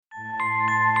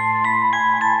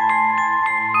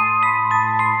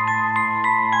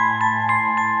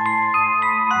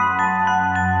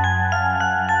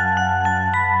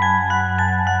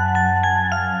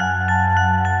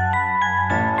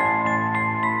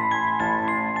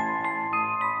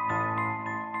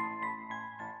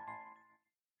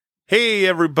Hey,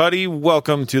 everybody.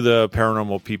 Welcome to the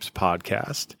Paranormal Peeps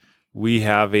podcast. We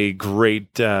have a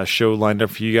great show lined up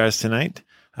for you guys tonight.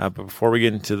 But before we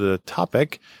get into the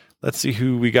topic, let's see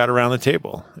who we got around the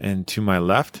table. And to my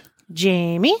left,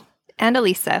 Jamie and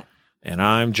Elisa. And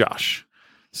I'm Josh.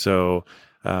 So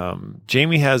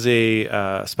Jamie has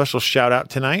a special shout out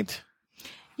tonight.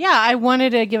 Yeah, I wanted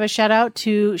to give a shout out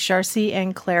to Sharcy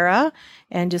and Clara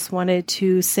and just wanted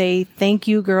to say thank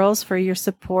you, girls, for your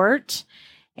support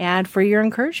and for your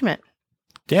encouragement.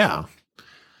 Yeah.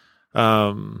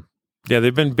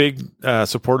 They've been big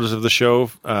supporters of the show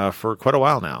for quite a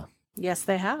while now. Yes,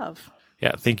 they have.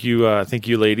 Yeah, thank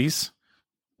you, ladies.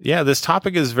 Yeah, this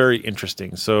topic is very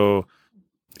interesting. So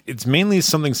it's mainly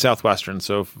something Southwestern.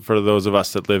 So for those of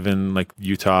us that live in like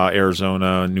Utah,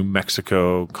 Arizona, New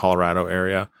Mexico, Colorado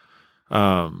area,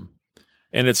 and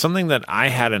it's something that I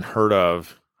hadn't heard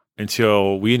of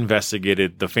until we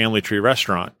investigated the Family Tree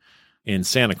Restaurant in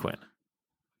Santa Quin,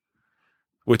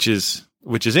 which is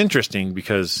interesting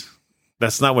because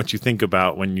that's not what you think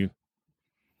about when you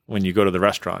go to the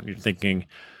restaurant. You're thinking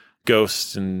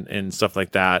ghosts and stuff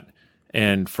like that.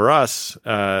 And for us,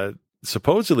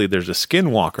 supposedly there's a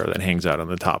skinwalker that hangs out on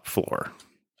the top floor.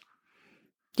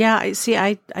 Yeah,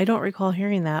 I don't recall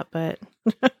hearing that, but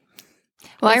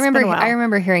well, I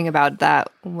remember hearing about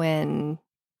that when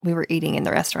we were eating in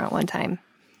the restaurant one time.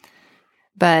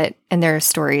 And there are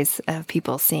stories of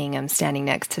people seeing him standing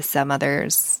next to some other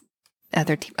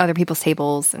people's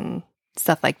tables and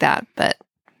stuff like that. But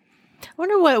I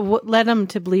wonder what led them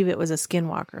to believe it was a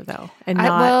skinwalker, though, and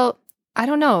I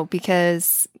don't know,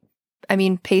 because I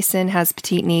mean, Payson has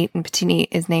Petite Neat, and Petite Neat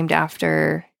is named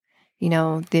after,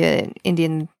 the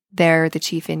Indian there, the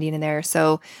chief Indian in there.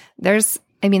 So there's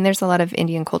a lot of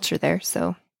Indian culture there.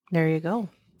 So there you go.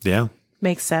 Yeah.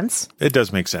 Makes sense. It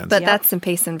does make sense. But that's in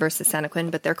Payson versus Santa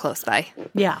Quin, but they're close by.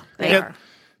 Yeah, they are.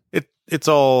 It's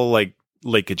all like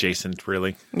lake adjacent,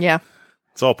 really. Yeah.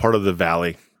 It's all part of the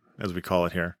valley, as we call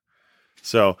it here.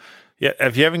 So, yeah,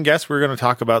 if you haven't guessed, we're going to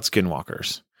talk about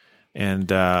skinwalkers. And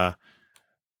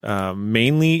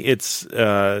mainly it's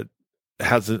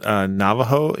has a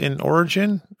Navajo in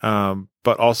origin,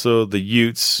 but also the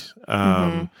Utes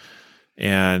and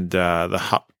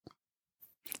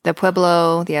the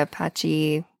Pueblo, the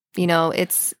Apache,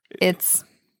 it's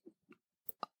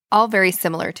all very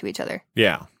similar to each other.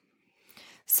 Yeah.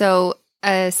 So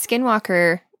a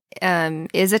skinwalker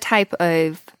is a type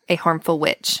of a harmful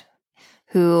witch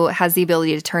who has the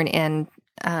ability to turn into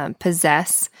and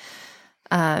possess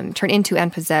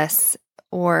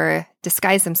or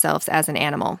disguise themselves as an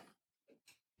animal.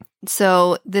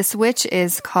 So this witch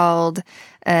is called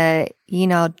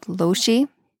Yinaloshi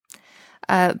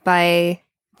by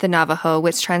the Navajo,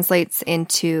 which translates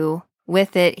into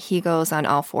 "with it, he goes on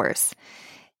all fours."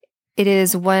 It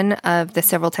is one of the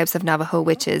several types of Navajo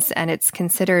witches, and it's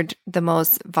considered the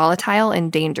most volatile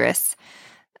and dangerous.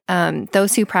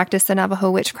 Those who practice the Navajo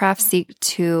witchcraft seek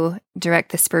to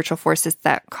direct the spiritual forces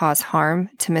that cause harm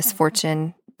to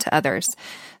misfortune to others.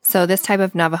 So this type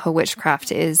of Navajo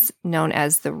witchcraft is known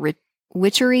as the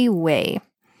witchery way,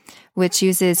 which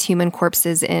uses human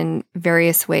corpses in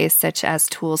various ways, such as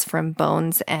tools from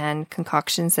bones and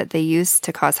concoctions that they use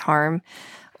to cause harm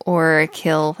or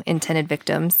kill intended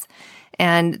victims.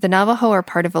 And the Navajo are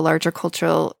part of a larger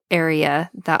cultural area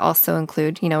that also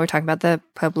include, we're talking about the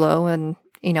Pueblo and,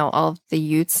 all of the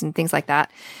Utes and things like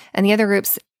that. And the other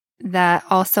groups that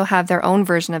also have their own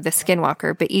version of the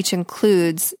skinwalker, but each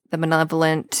includes the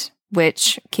malevolent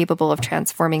witch capable of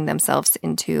transforming themselves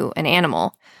into an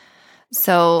animal.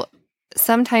 So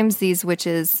sometimes these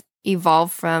witches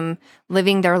evolve from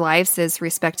living their lives as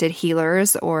respected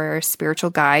healers or spiritual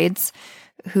guides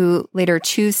who later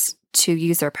choose to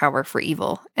use their power for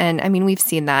evil. And I mean, we've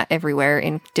seen that everywhere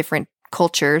in different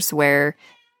cultures where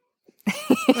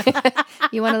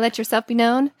you want to let yourself be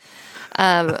known,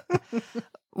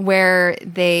 where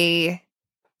they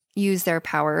use their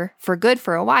power for good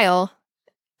for a while,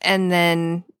 and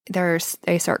then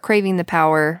they start craving the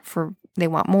power they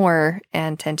want more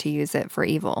and tend to use it for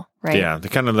evil, right? Yeah, they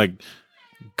kind of like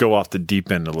go off the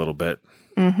deep end a little bit.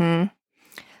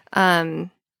 Mm-hmm.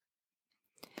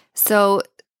 So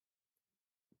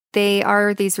they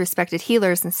are these respected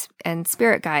healers and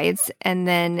spirit guides, and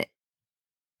then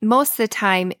most of the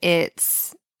time it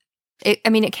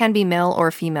can be male or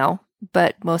female,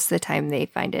 but most of the time they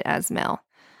find it as male.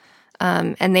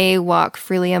 And they walk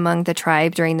freely among the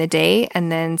tribe during the day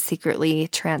and then secretly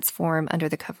transform under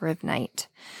the cover of night.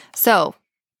 So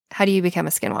how do you become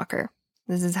a skinwalker?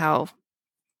 This is how,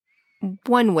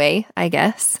 one way, I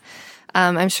guess.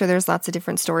 I'm sure there's lots of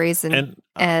different stories and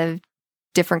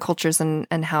different cultures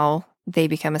and how they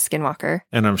become a skinwalker.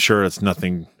 And I'm sure it's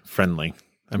nothing friendly.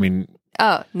 I mean,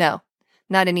 Oh, no,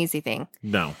 not an easy thing.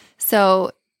 no.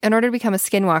 So in order to become a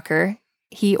skinwalker,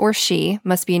 he or she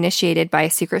must be initiated by a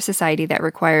secret society that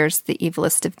requires the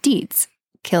evilest of deeds,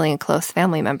 killing a close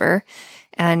family member,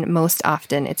 and most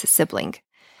often it's a sibling.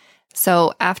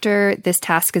 So after this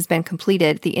task has been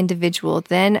completed, the individual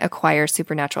then acquires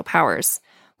supernatural powers,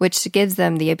 which gives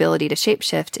them the ability to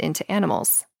shapeshift into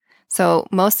animals. So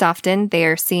most often they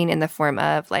are seen in the form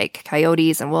of like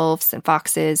coyotes and wolves and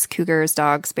foxes, cougars,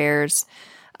 dogs, bears,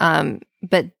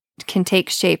 but can take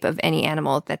shape of any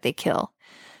animal that they kill.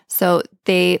 So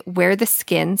they wear the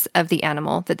skins of the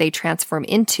animal that they transform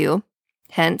into,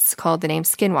 hence called the name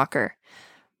Skinwalker.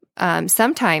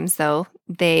 Sometimes, though,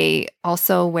 they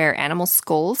also wear animal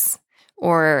skulls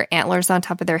or antlers on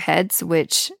top of their heads,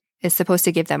 which is supposed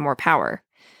to give them more power.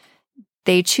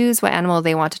 They choose what animal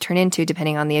they want to turn into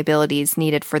depending on the abilities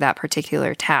needed for that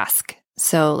particular task.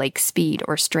 So like speed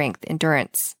or strength,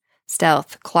 endurance,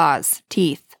 stealth, claws,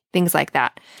 teeth, things like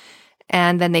that.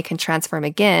 And then they can transform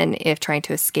again if trying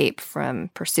to escape from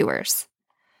pursuers.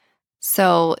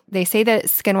 So they say that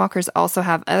skinwalkers also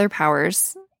have other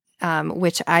powers,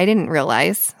 which I didn't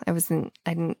realize. I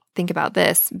didn't think about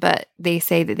this, but they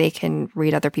say that they can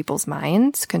read other people's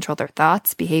minds, control their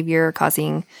thoughts, behavior,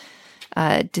 causing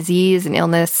disease and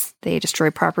illness. They destroy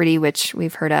property, which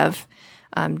we've heard of,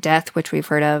 death, which we've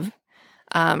heard of.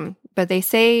 But they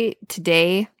say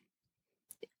today,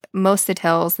 most of the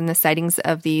tales and the sightings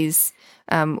of these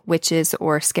witches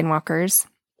or skinwalkers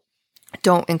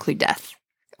don't include death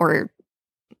or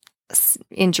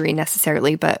injury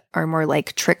necessarily, but are more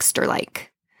like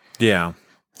trickster-like. Yeah.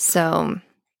 So.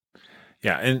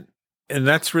 Yeah. And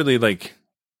that's really like,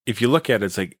 if you look at it,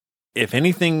 it's like, if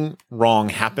anything wrong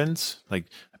happens, like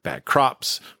bad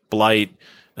crops, blight,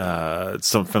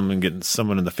 someone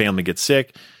in the family gets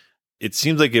sick, it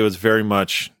seems like it was very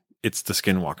much, it's the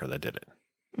skinwalker that did it.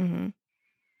 Mm-hmm.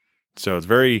 So it's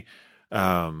very,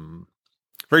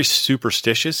 very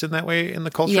superstitious in that way in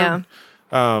the culture. Yeah.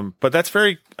 But that's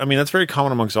very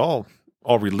common amongst all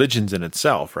religions in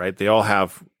itself, right? We all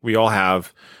have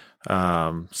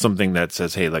something that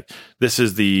says, hey, like this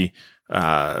is the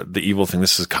evil thing.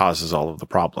 This causes all of the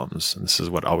problems, and this is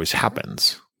what always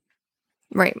happens.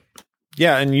 Right.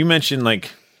 Yeah. And you mentioned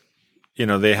like,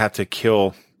 they had to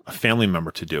kill a family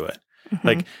member to do it. Mm-hmm.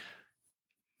 Like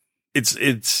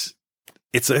it's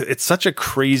such a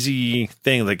crazy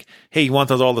thing. Like, hey, you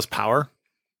want all this power?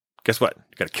 Guess what?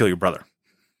 You got to kill your brother.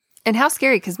 And how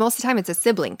scary, because most of the time it's a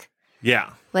sibling. Yeah.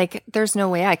 Like, there's no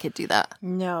way I could do that.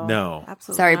 No.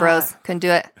 Absolutely Sorry, not. bros. Couldn't do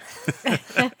it.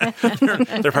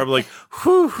 They're probably like,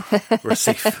 whew, we're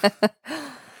safe.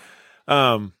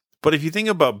 But if you think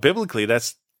about biblically,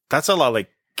 that's a lot like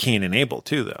Cain and Abel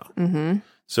too, though. Mm-hmm.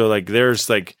 So like there's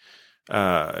like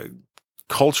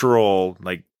cultural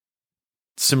like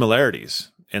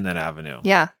similarities in that avenue.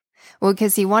 Yeah. Well,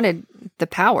 because he wanted the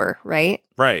power, right?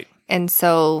 Right. And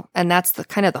so, and that's the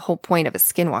kind of the whole point of a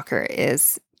skinwalker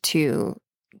is to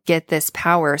get this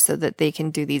power so that they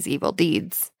can do these evil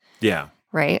deeds. Yeah.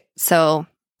 Right. So,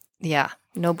 yeah,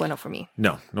 no bueno for me.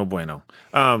 No bueno.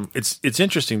 It's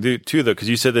interesting too, though, because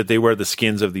you said that they wear the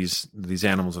skins of these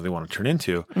animals that they want to turn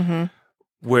into. Mm-hmm.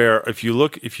 Where if you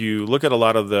look at a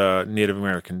lot of the Native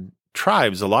American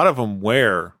tribes, a lot of them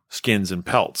wear skins and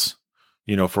pelts,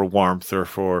 for warmth or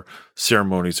for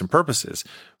ceremonies and purposes.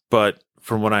 But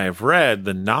from what I have read,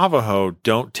 the Navajo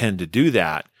don't tend to do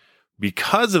that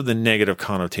because of the negative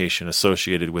connotation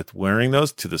associated with wearing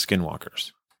those to the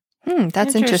skinwalkers.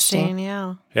 That's interesting.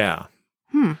 Yeah. Yeah.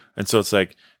 And so it's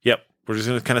like, yep, we're just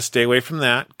going to kind of stay away from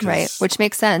that. Right. Which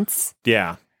makes sense.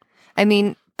 Yeah.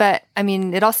 But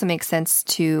it also makes sense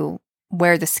to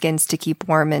wear the skins to keep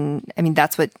warm. And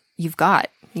that's what you've got.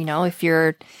 If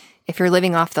you're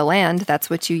living off the land, that's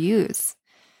what you use.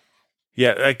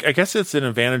 Yeah, I guess it's an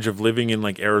advantage of living in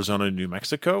like Arizona and New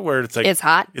Mexico, where it's like it's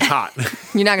hot. It's hot.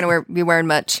 You're not going to be wearing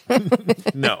much.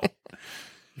 No,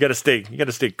 you got to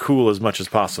stay cool as much as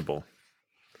possible.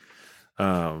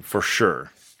 For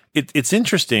sure. It's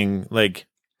interesting, like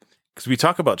because we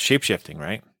talk about shapeshifting,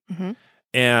 right? Mm-hmm.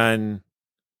 And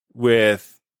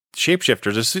with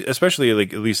shapeshifters, especially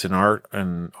like at least in our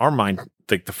mind,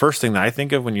 like the first thing that I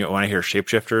think of when I hear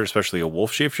shapeshifter, especially a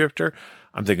wolf shapeshifter,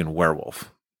 I'm thinking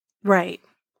werewolf. Right.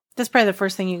 That's probably the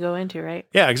first thing you go into, right?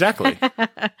 Yeah, exactly.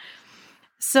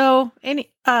 So,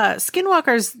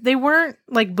 skinwalkers, they weren't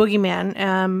like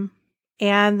boogeyman,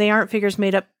 and they aren't figures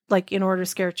made up like in order to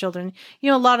scare children.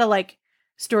 A lot of like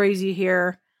stories you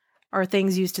hear are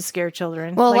things used to scare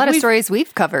children. Well, a lot of stories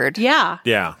we've covered. Yeah.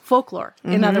 Yeah. Folklore,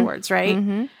 in other words, right?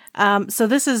 Mm-hmm. So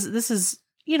this is,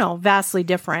 vastly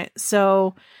different.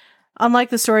 So unlike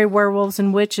the story of werewolves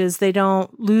and witches, they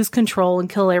don't lose control and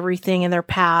kill everything in their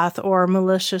path or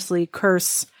maliciously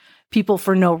curse people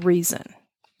for no reason.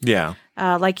 Yeah.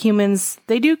 Like humans,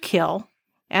 they do kill.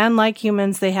 And like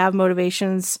humans, they have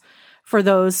motivations for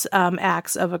those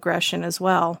acts of aggression as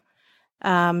well.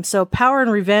 So power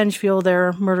and revenge fuel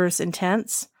their murderous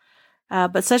intents.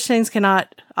 But such things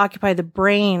cannot occupy the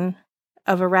brain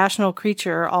of a rational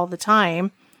creature all the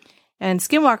time. And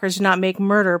skinwalkers do not make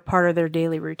murder part of their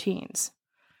daily routines.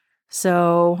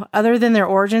 So other than their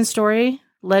origin story,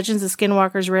 legends of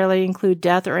skinwalkers rarely include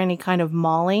death or any kind of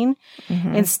mauling.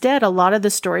 Mm-hmm. Instead, a lot of the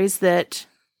stories that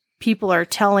people are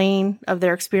telling of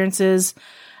their experiences,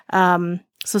 so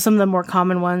some of the more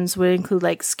common ones would include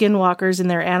like skinwalkers in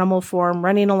their animal form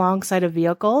running alongside a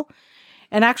vehicle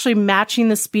and actually matching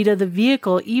the speed of the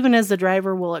vehicle even as the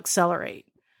driver will accelerate,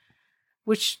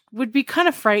 which would be kind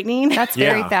of frightening. That's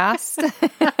very fast.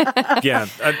 Yeah.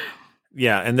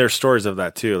 And there's stories of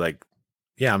that too. Like,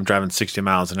 yeah, I'm driving 60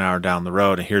 miles an hour down the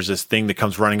road and here's this thing that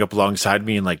comes running up alongside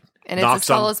me and like and it's as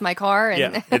tall as my car.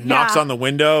 And it knocks on the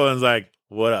window and is like,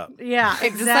 what up? Yeah, exactly.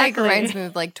 It just like reminds me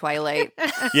of like Twilight.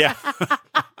 Yeah.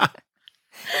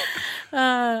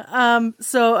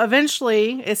 So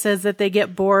eventually it says that they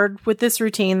get bored with this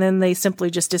routine, then they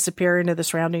simply just disappear into the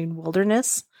surrounding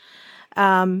wilderness.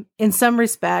 In some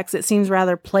respects, it seems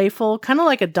rather playful, kind of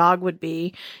like a dog would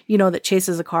be, that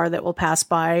chases a car that will pass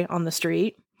by on the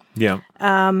street. Yeah.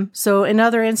 So in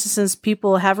other instances,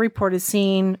 people have reported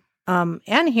seeing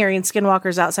and hearing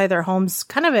skinwalkers outside their homes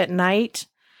kind of at night.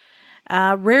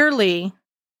 Rarely,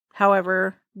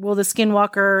 however, will the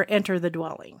skinwalker enter the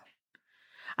dwelling.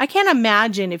 I can't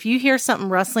imagine if you hear something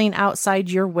rustling outside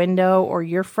your window or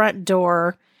your front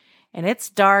door and it's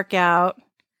dark out.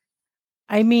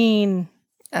 I mean,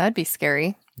 that'd be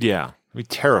scary. Yeah, it'd be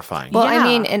terrifying. Well, I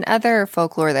mean, in other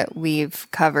folklore that we've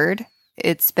covered,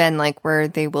 it's been like where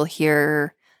they will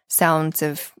hear sounds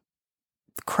of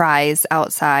cries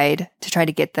outside to try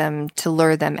to get them to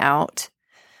lure them out,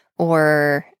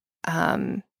 or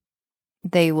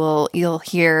you'll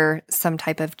hear some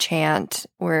type of chant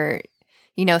where,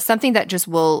 something that just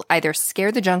will either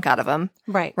scare the junk out of them,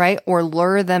 right, or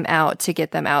lure them out to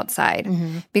get them outside.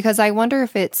 Mm-hmm. Because I wonder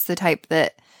if it's the type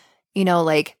that,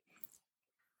 like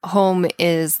home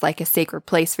is like a sacred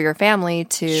place for your family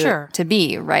to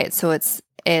be, right? So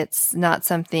it's not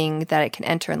something that it can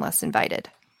enter unless invited.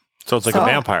 So it's like a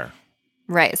vampire.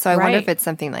 Right. So I wonder if it's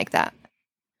something like that.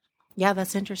 Yeah,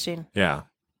 that's interesting. Yeah.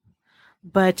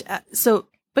 But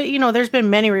there's been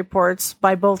many reports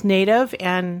by both native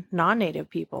and non-native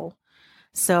people.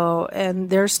 So, and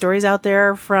there's stories out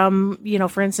there from,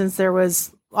 for instance, there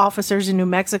was officers in New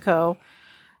Mexico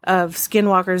of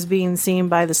skinwalkers being seen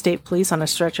by the state police on a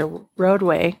stretch of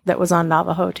roadway that was on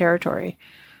Navajo territory.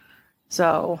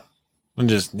 So. And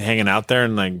just hanging out there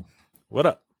and like, what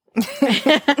up?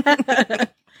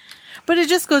 But it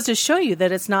just goes to show you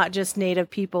that it's not just native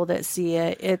people that see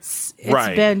it. It's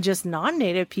been just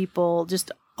non-native people,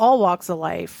 just all walks of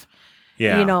life.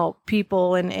 Yeah.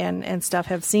 People and stuff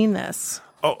have seen this.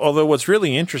 Although what's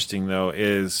really interesting, though,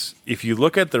 is if you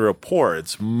look at the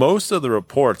reports, most of the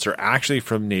reports are actually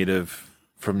from native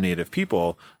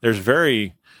people.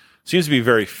 Seems to be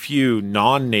very few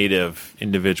non-native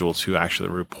individuals who actually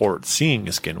report seeing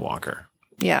a skinwalker.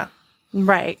 Yeah.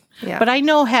 Right. Yeah. But I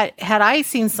know had I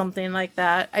seen something like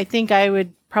that, I think I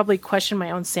would probably question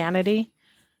my own sanity.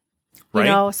 Right.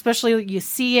 Especially you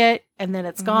see it and then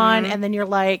it's gone and then you're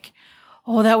like,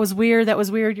 oh, that was weird.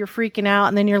 You're freaking out.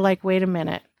 And then you're like, wait a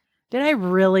minute. Did I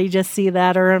really just see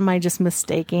that or am I just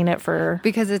mistaking it for...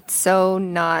 Because it's so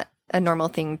not a normal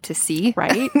thing to see.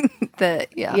 Right?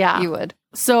 You would.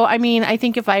 So, I mean, I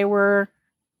think if I were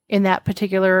in that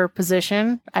particular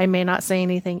position, I may not say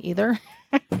anything either.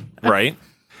 Right.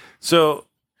 So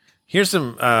here's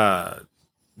some,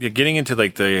 getting into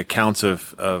like the accounts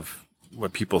of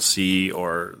what people see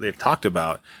or they've talked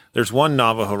about. There's one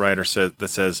Navajo writer that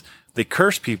says, they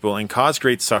curse people and cause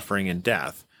great suffering and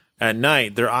death. At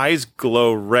night, their eyes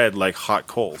glow red like hot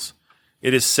coals.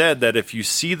 It is said that if you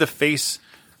see the face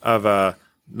of a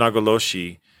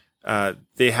Nagoloshi,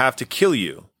 they have to kill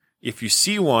you. If you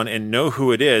see one and know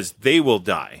who it is, they will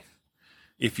die.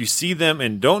 If you see them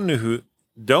and don't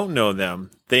know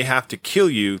them, they have to kill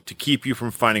you to keep you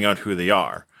from finding out who they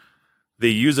are. They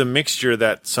use a mixture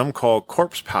that some call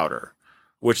corpse powder,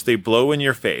 which they blow in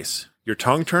your face. Your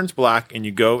tongue turns black and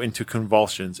you go into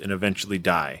convulsions and eventually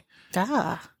die.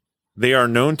 Duh. They are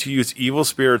known to use evil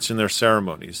spirits in their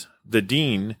ceremonies. The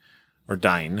Deen, or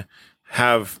Dain,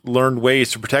 have learned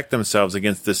ways to protect themselves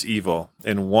against this evil,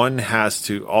 and one has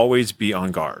to always be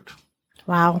on guard.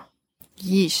 Wow.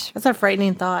 Yeesh. That's a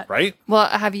frightening thought. right? Well,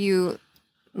 have you,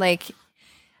 like,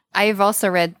 I've also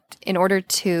read in order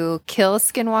to kill a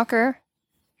skinwalker,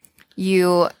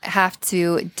 you have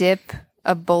to dip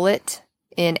a bullet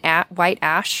in white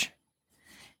ash.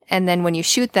 And then when you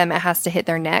shoot them, it has to hit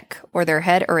their neck or their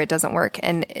head or it doesn't work.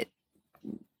 And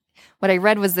what I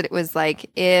read was that it was like,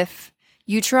 if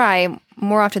you try,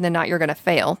 more often than not, you're going to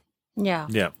fail. Yeah.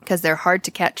 Yeah. Because they're hard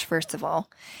to catch, first of all.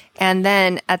 And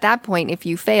then at that point, if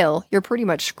you fail, you're pretty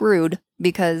much screwed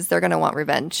because they're going to want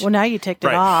revenge. Well, now you ticked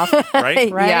Right. it off.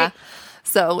 Right? Right? Yeah.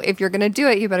 So if you're going to do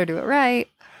it, you better do it right.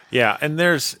 Yeah. And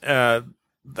there's, I've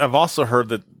also heard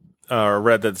that,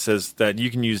 read that says that you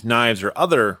can use knives or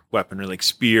other weaponry like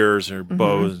spears or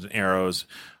bows and arrows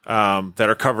that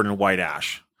are covered in white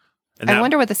ash. And I that-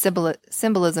 wonder what the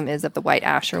symbolism is of the white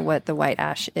ash or what the white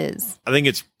ash is. I think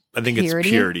it's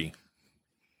purity.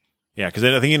 Yeah, because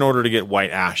I think in order to get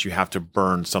white ash, you have to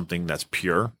burn something that's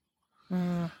pure.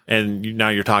 And now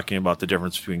you're talking about the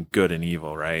difference between good and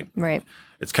evil, right? Right.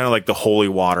 It's kind of like the holy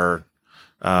water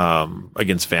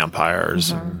against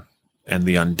vampires and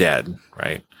the undead,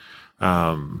 right?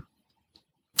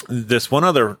 This one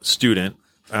other student,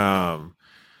 a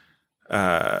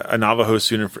Navajo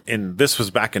student, and this was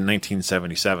back in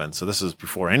 1977, so this is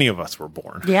before any of us were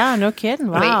born. Yeah, no kidding.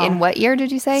 Wow. Wait, in what year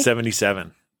did you say?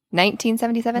 77.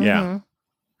 1977? Yeah.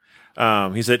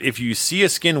 He said, if you see a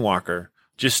skinwalker,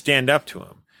 just stand up to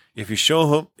him. If you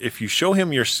show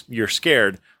him you're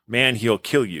scared, man, he'll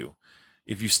kill you.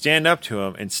 If you stand up to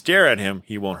him and stare at him,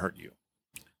 he won't hurt you.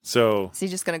 So Is he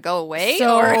just going to go away?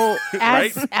 So or?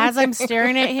 Right? as I'm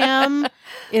staring at him,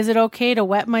 is it okay to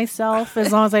wet myself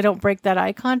as long as I don't break that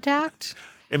eye contact?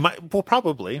 it might, well,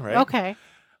 probably, right? Okay.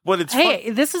 But it's Hey,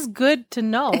 this is good to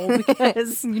know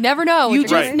because You never know. what you you're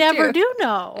just gonna never do. do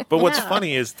know. But what's Yeah.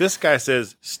 funny is this guy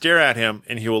says, stare at him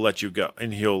and he will let you go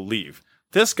and he'll leave.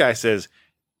 This guy says,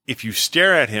 if you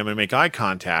stare at him and make eye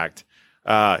contact,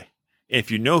 if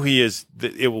you know he is,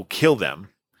 it will kill them.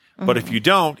 But if you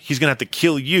don't, he's going to have to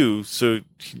kill you. So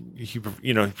he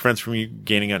prevents from you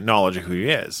gaining a knowledge of who he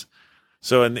is.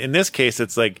 So in this case,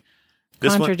 it's like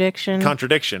this contradiction,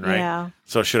 right? Yeah.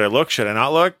 So should I look? Should I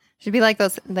not look? Should be like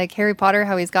those, like Harry Potter,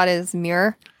 how he's got his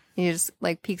mirror. He just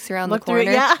like peeks around Look the through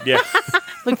corner. it. Yeah. Yeah.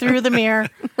 Look through the mirror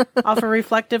off a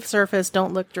reflective surface.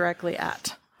 Don't look directly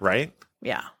at. Right.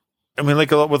 Yeah. I mean,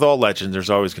 like with all legends, there's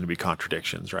always going to be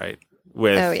contradictions, right?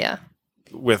 Oh, yeah.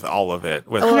 With all of it.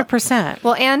 With 100%.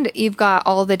 Well, and you've got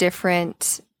all the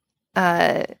different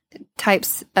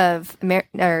types of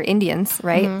Indians,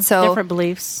 right? Mhm. So different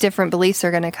beliefs.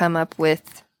 are going to come up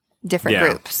with different Yeah.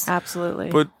 groups. Absolutely.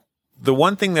 But the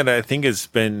one thing that I think is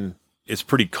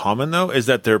pretty common though is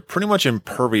that they're pretty much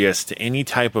impervious to any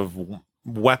type of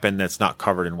weapon that's not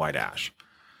covered in white ash.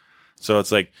 So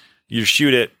it's like you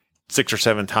shoot it 6 or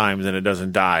 7 times and it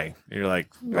doesn't die. You're like,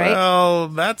 Right. well,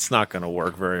 that's not going to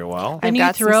work very well, I've And you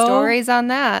got some throw- stories on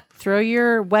that. Throw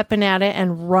your weapon at it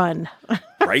and run.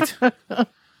 right?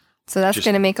 So that's Just-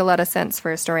 going to make a lot of sense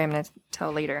for a story I'm going to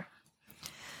tell later.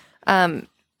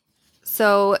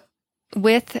 So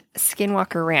with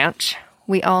Skinwalker Ranch,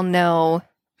 we all know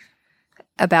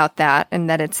about that and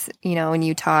that it's, in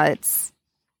Utah,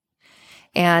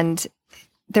 and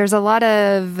there's a lot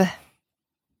of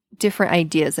different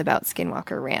ideas about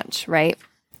Skinwalker Ranch, right?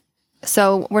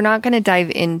 So we're not going to dive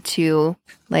into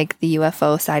like the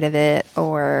UFO side of it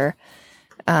or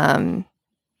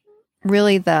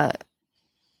really the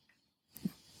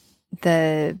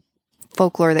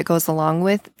folklore that goes along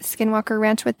with Skinwalker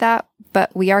Ranch with that,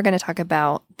 but we are going to talk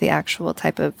about the actual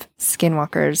type of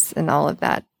skinwalkers and all of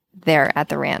that there at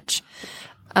the ranch.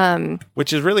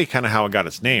 Which is really kind of how it got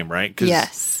its name, right? 'Cause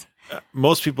Yes.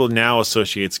 most people now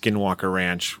associate Skinwalker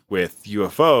Ranch with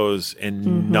UFOs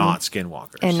and not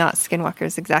skinwalkers. And not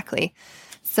skinwalkers, exactly.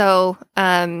 So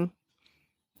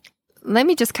let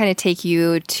me just kind of take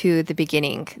you to the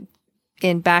beginning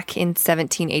back in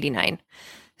 1789.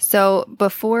 So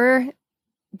before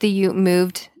the Ute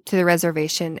moved to the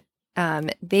reservation,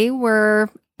 they were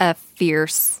a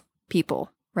fierce people,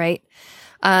 right?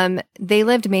 They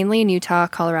lived mainly in Utah,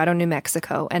 Colorado, New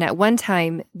Mexico. And at one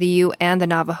time, the Ute and the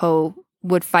Navajo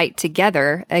would fight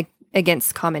together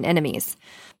against common enemies.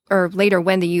 Or later,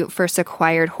 when the Ute first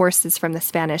acquired horses from the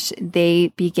Spanish,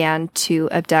 they began to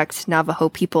abduct Navajo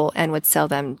people and would sell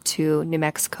them to New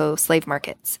Mexico slave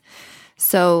markets.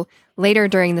 So later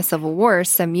during the Civil War,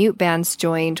 some Ute bands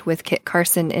joined with Kit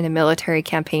Carson in a military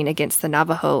campaign against the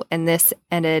Navajo, and this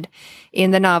ended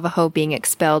in the Navajo being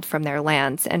expelled from their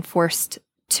lands and forced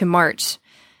to march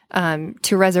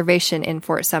to a reservation in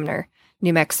Fort Sumner,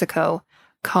 New Mexico,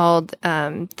 called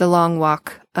the Long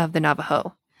Walk of the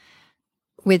Navajo.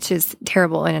 which is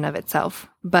terrible in and of itself.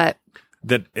 But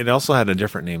That it also had a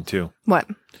different name too. what?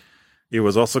 It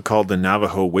was also called the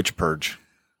Navajo Witch Purge.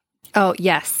 Oh,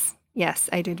 yes. Yes,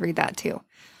 I did read that too.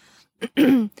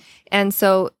 And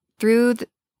so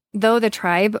though the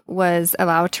tribe was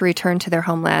allowed to return to their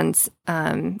homelands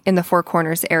in the Four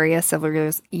Corners area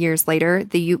several years later,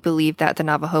 the Ute believed that the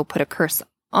Navajo put a curse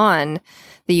on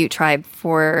the Ute tribe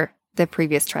for the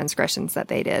previous transgressions that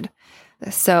they did.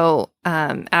 So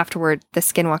afterward, the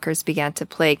Skinwalkers began to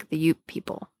plague the Ute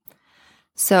people.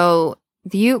 So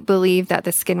the Ute believed that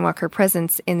the Skinwalker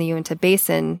presence in the Uinta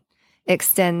Basin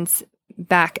extends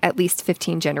back at least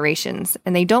 15 generations.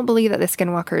 And they don't believe that the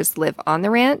Skinwalkers live on the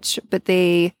ranch, but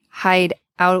they hide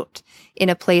out in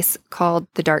a place called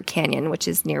the Dark Canyon, which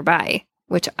is nearby,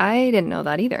 which I didn't know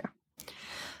that either.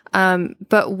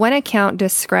 But one account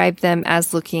described them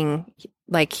as looking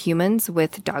like humans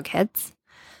with dog heads.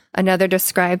 Another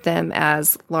described them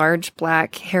as large,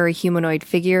 black, hairy humanoid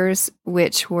figures,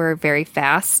 which were very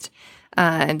fast.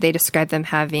 And they described them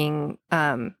having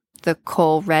the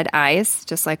coal red eyes,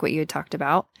 just like what you had talked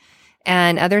about.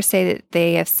 And others say that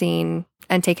they have seen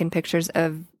and taken pictures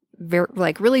of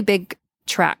really big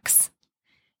tracks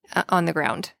on the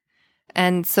ground.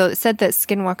 And so it said that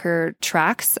Skinwalker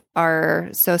tracks are,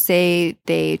 so say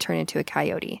they turn into a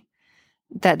coyote,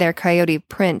 that their coyote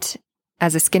print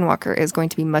as a Skinwalker is going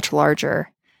to be much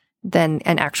larger than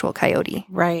an actual coyote.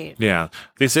 Right. Yeah.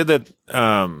 They said that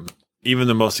even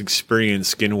the most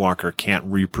experienced Skinwalker can't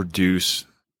reproduce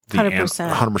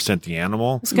 100% the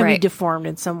animal. It's going to be Right. deformed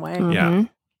in some way. Mhm. Yeah.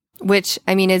 Which,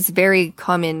 I mean, is very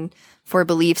common for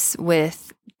beliefs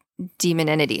with demon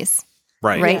entities,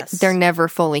 Right. right? Yes. They're never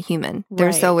fully human.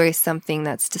 There's Right. always something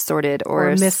that's distorted or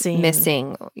Or missing.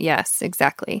 missing. Yes,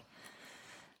 exactly.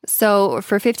 So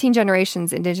for 15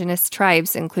 generations, indigenous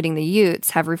tribes, including the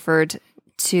Utes, have referred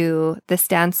to the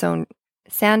Sandstone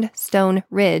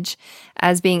Ridge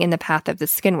as being in the path of the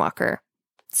Skinwalker.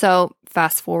 So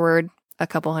fast forward a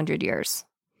couple hundred years.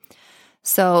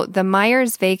 So the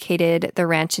Myers vacated the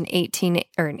ranch in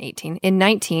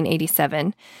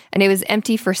 1987, and it was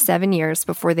empty for 7 years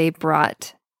before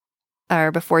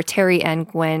Terry and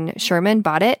Gwen Sherman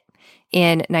bought it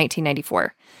in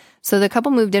 1994. So the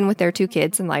couple moved in with their 2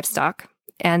 kids and livestock,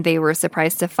 and they were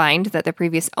surprised to find that the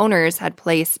previous owners had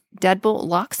placed deadbolt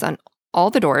locks on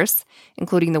all the doors,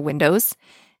 including the windows,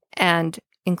 and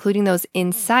including those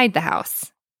inside the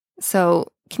house.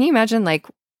 So can you imagine, like,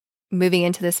 moving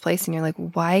into this place and you're like,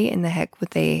 why in the heck would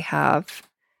they have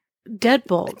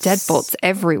deadbolts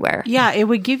everywhere? Yeah, it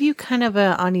would give you kind of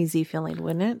an uneasy feeling,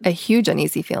 wouldn't it? A huge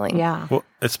uneasy feeling. Yeah. Well,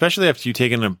 especially after you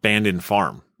take an abandoned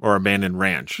farm or abandoned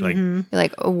ranch. Like, Mhm. You're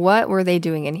like, what were they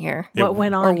doing in here? What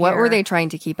went on Or what here? were they trying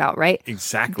to keep out, right?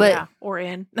 exactly. But- Yeah, or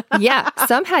in. Yeah,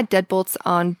 some had deadbolts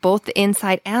on both the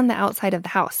inside and the outside of the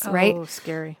house, right? Oh,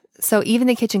 scary. So even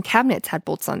the kitchen cabinets had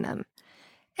bolts on them.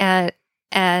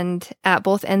 And at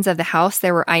both ends of the house,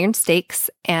 there were iron stakes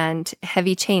and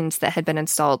heavy chains that had been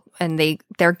installed. And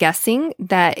they're guessing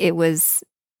that it was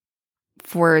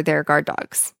for their guard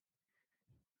dogs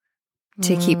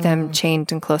to keep them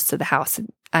chained and close to the house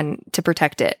and to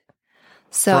protect it.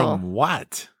 So From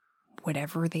what?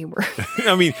 whatever they were.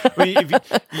 I mean,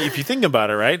 if you think about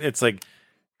it, right? It's like,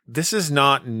 this is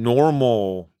not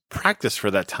normal practice for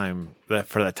that time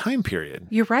period.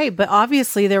 You're right, but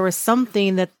obviously there was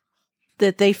something that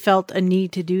they felt a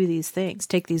need to do these things,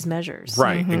 take these measures.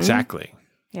 Right. Mhm. Exactly.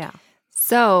 Yeah.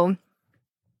 So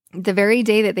the very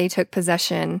day that they took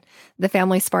possession, the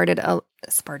family spotted.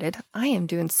 I am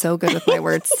doing so good with my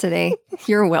words today.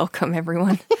 You're welcome,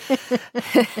 everyone.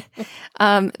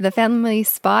 The family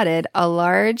spotted a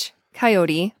large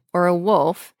coyote or a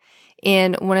wolf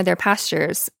in one of their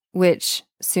pastures, which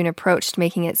soon approached,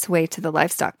 making its way to the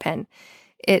livestock pen.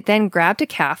 It then grabbed a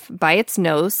calf by its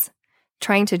nose,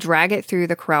 trying to drag it through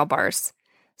the corral bars.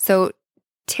 So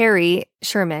Terry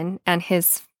Sherman and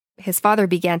his father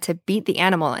began to beat the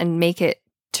animal and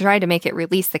try to make it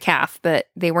release the calf, but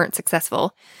they weren't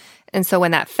successful. And so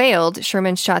when that failed,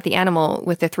 Sherman shot the animal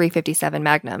with a .357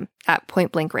 Magnum at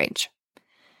point blank range.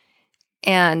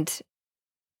 And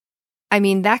I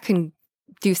mean, that can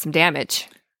do some damage,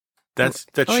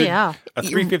 Oh, Yeah. A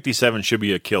 357 should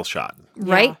be a kill shot.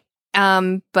 right?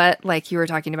 But like you were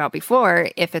talking about before,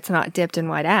 if it's not dipped in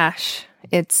white ash,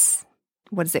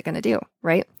 what is it going to do,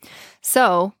 right?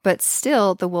 So, but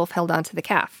still, the wolf held on to the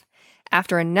calf.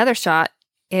 After another shot,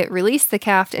 it released the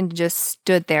calf and just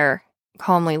stood there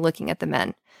calmly looking at the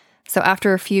men. So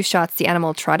after a few shots, the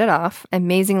animal trotted off.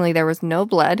 Amazingly, there was no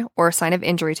blood or sign of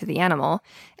injury to the animal,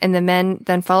 and the men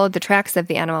then followed the tracks of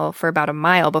the animal for about a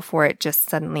mile before it just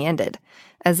suddenly ended,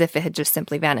 as if it had just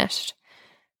simply vanished.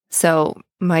 So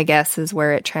my guess is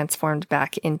where it transformed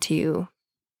back into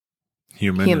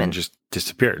Human. Human. And just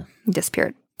disappeared.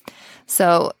 disappeared.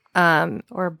 So,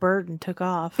 Or a bird and took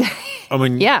off. I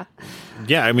mean, yeah.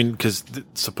 Yeah, I mean, because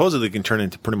supposedly it can turn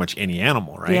into pretty much any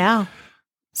animal, right? Yeah.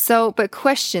 So, but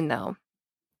question though,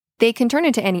 they can turn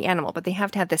into any animal, but they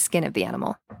have to have the skin of the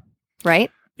animal,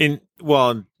 right? In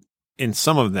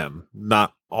some of them,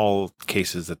 not all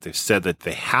cases that they've said that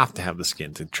they have to have the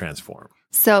skin to transform.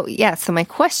 So, yeah. So my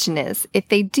question is, if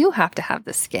they do have to have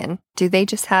the skin, do they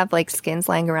just have like skins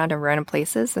lying around in random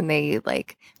places and they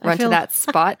like run to that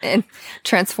spot and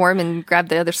transform and grab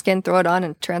the other skin, throw it on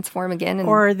and transform again? And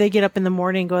Or they get up in the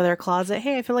morning, go to their closet.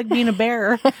 Hey, I feel like being a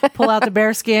bear. Pull out the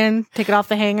bear skin, take it off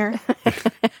the hanger.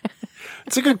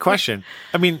 It's a good question.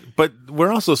 I mean, but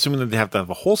we're also assuming that they have to have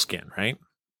a whole skin, right?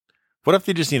 What if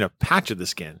they just need a patch of the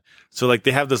skin? So like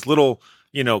they have this little,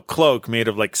 cloak made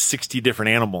of like 60 different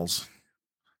animals.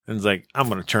 And it's like, I'm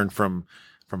going to turn from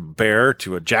a bear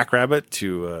to a jackrabbit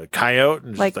to a coyote.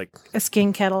 And Like- just like, A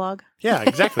skin catalog. yeah,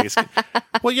 exactly.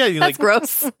 Well, yeah, that's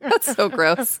gross. That's so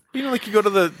gross. like you go to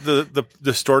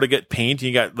the store to get paint and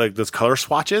you got like those color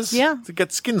swatches. Yeah. To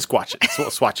get skin swatches.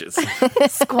 Squatches.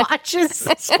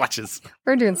 Swatches.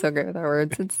 We're doing so good with our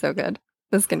words. It's so good.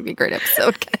 This is going to be a great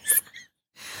episode, guys.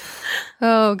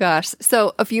 Oh, gosh.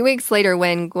 So a few weeks later,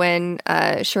 when Gwen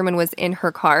Sherman was in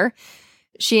her car,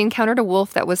 she encountered a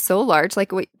wolf that was so large.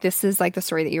 Like, this is like the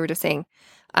story that you were just saying.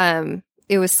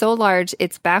 It was so large,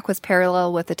 its back was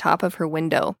parallel with the top of her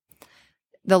window.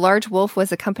 The large wolf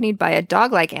was accompanied by a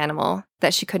dog-like animal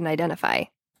that she couldn't identify.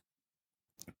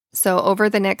 So over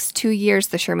the next 2 years,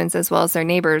 the Shermans, as well as their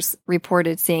neighbors,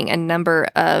 reported seeing a number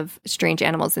of strange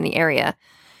animals in the area.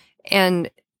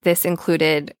 And this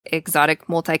included exotic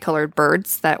multicolored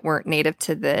birds that weren't native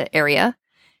to the area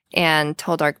and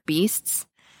tall, dark beasts.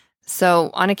 So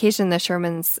on occasion, the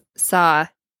Shermans saw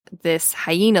this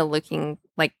hyena-looking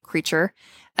like creature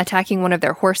attacking one of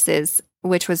their horses,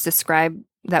 which was described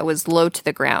that was low to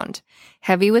the ground,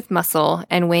 heavy with muscle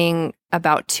and weighing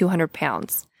about 200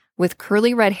 pounds, with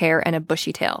curly red hair and a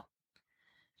bushy tail.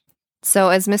 So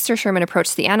as Mr. Sherman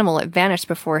approached the animal, it vanished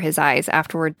before his eyes.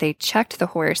 Afterward, they checked the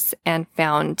horse and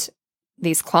found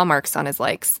these claw marks on his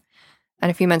legs. And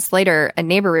a few months later, a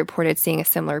neighbor reported seeing a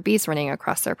similar beast running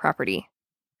across their property.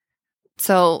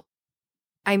 So,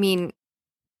 I mean,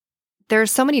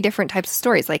 there's so many different types of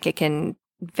stories. Like it can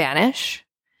vanish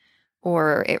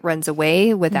or it runs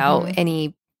away without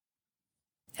any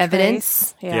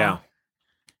evidence. Yeah.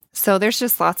 So there's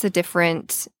just lots of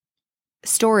different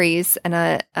stories and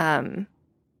that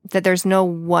there's no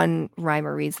one rhyme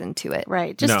or reason to it.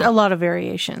 Right. Just No. a lot of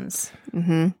variations.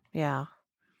 Mm-hmm. Yeah.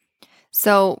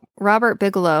 So Robert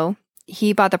Bigelow,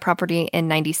 he bought the property in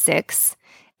 96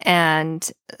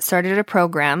 and started a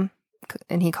program,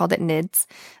 and he called it NIDS,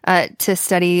 to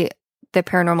study the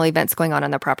paranormal events going on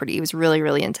the property. He was really,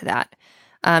 really into that.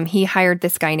 He hired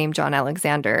this guy named John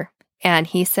Alexander, and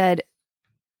he said,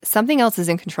 something else is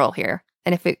in control here.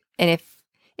 And if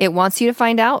it wants you to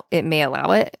find out, it may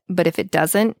allow it. But if it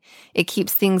doesn't, it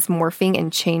keeps things morphing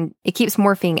and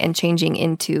changing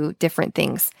into different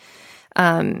things,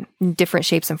 different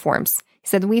shapes and forms. He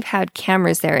said, we've had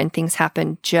cameras there and things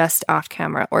happen just off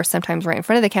camera or sometimes right in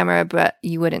front of the camera, but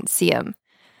you wouldn't see them.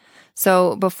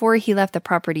 So before he left the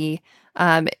property,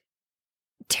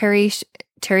 Terry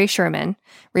Sherman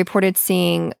reported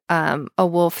seeing a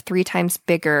wolf 3 times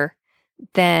bigger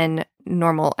than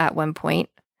normal at one point.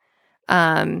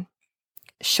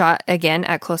 Shot again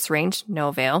at close range, no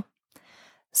avail.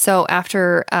 So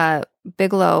after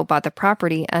Bigelow bought the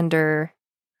property under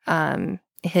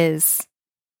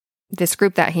this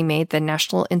group that he made, the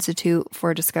National Institute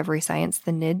for Discovery Science,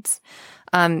 the NIDS,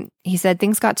 he said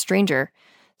things got stranger.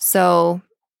 So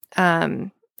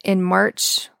in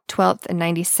March 12th,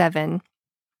 97,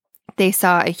 they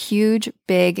saw a huge,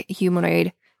 big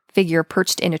humanoid figure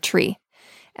perched in a tree.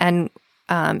 And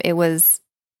it was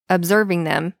observing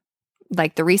them,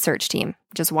 like the research team,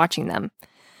 just watching them.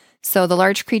 So the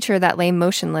large creature that lay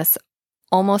motionless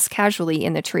almost casually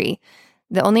in the tree,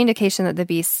 the only indication that the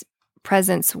beast's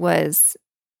presence was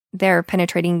there,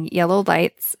 penetrating yellow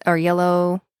lights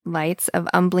of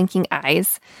unblinking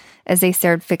eyes as they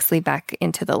stared fixedly back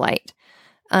into the light.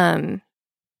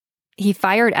 He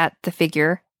fired at the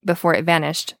figure before it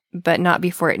vanished, but not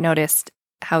before it noticed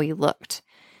how he looked.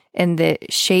 And the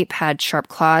shape had sharp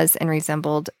claws and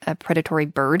resembled a predatory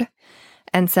bird,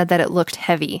 and said that it looked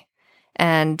heavy.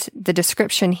 And the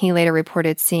description, he later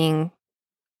reported seeing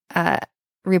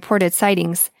reported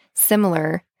sightings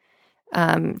similar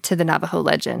to the Navajo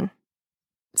legend.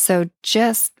 So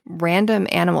just random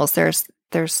animals.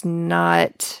 There's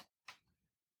not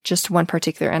just one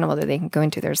particular animal that they can go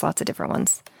into. There's lots of different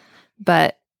ones,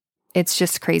 but it's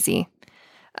just crazy.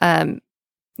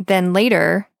 Then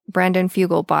later, Brandon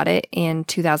Fugel bought it in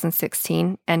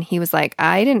 2016, and he was like,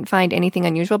 I didn't find anything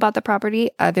unusual about the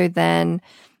property other than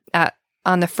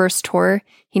on the first tour,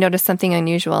 he noticed something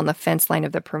unusual on the fence line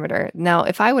of the perimeter. Now,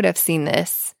 if I would have seen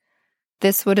this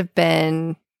would have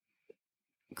been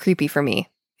creepy for me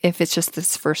if it's just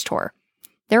this first tour.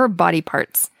 There were body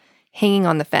parts hanging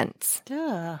on the fence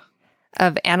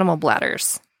of animal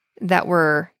bladders that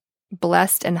were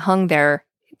blessed and hung there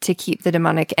to keep the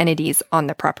demonic entities on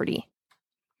the property.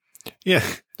 Yeah.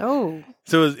 Oh.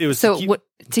 So it was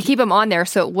to keep them on there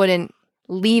so it wouldn't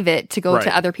leave it to go Right.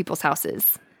 to other people's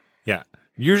houses. Yeah.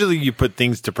 Usually you put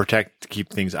things to protect, to keep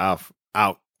things out.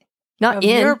 Not Of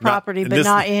in. your property, but this-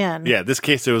 not in. Yeah. This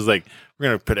case, it was like, we're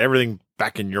going to put everything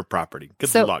back in your property. Good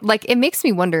So, luck. like, it makes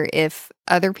me wonder if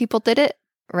other people did it,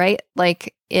 right?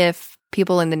 Like, if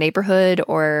people in the neighborhood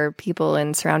or people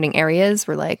in surrounding areas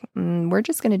were like, we're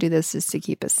just going to do this just to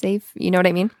keep us safe. You know what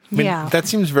I mean? I mean, Yeah. that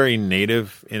seems very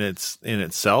native in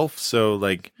itself. So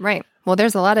like, Right. Well,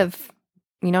 there's a lot of,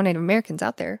 Native Americans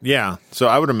out there. yeah. So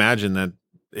I would imagine that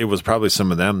it was probably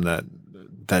some of them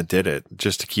that did it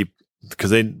just to keep, because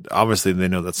they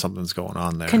know that something's going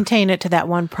on there. Contain it to that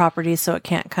one property so it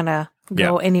can't kind of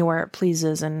go Yeah. anywhere it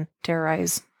pleases and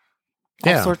terrorize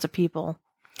all Yeah. sorts of people.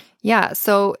 Yeah.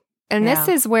 So, and this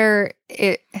Yeah. is where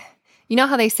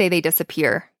how they say they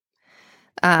disappear.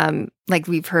 Like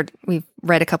we've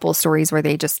read a couple of stories where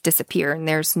they just disappear and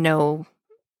there's no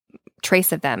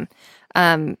trace of them.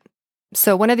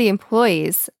 So one of the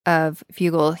employees of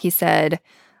Fugel, he said,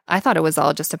 I thought it was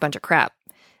all just a bunch of crap,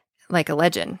 like a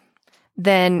legend.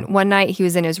 Then one night he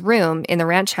was in his room in the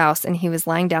ranch house and he was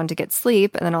lying down to get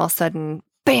sleep. And then all of a sudden,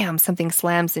 bam, something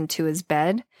slams into his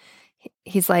bed.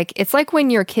 He's like, it's like when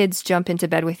your kids jump into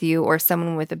bed with you or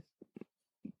someone with a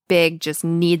big just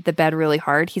need the bed really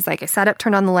hard. He's like, I sat up,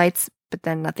 turned on the lights, but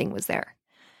then nothing was there.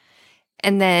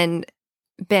 And then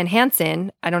Ben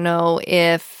Hansen, I don't know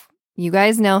if you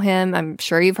guys know him. I'm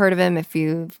sure you've heard of him. If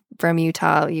you're from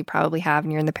Utah, you probably have,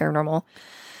 and you're in the paranormal.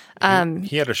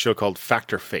 He had a show called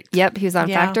Factor Fake. Yep, he was on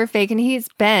Yeah. Factor Fake, and he's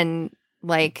been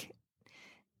like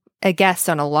a guest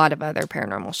on a lot of other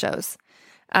paranormal shows.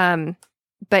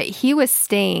 But he was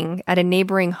staying at a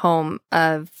neighboring home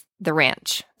of the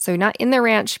ranch. So not in the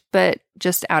ranch, but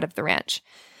just out of the ranch.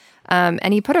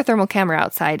 And he put a thermal camera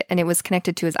outside, and it was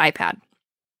connected to his iPad.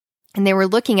 And they were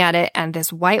looking at it, and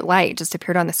this white light just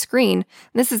appeared on the screen.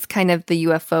 And this is kind of the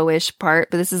UFO-ish part,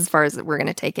 but this is as far as we're going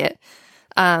to take it.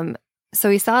 So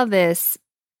he saw this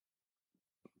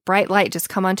bright light just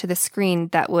come onto the screen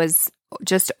that was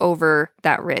just over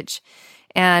that ridge.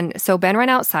 And so Ben ran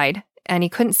outside, and he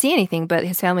couldn't see anything, but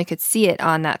his family could see it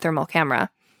on that thermal camera.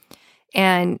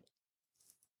 And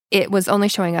it was only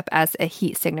showing up as a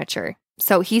heat signature.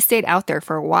 So he stayed out there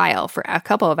for a while, for a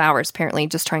couple of hours, apparently,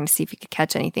 just trying to see if he could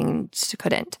catch anything, and just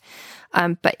couldn't.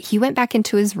 But he went back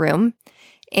into his room,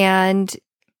 and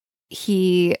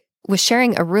he was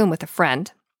sharing a room with a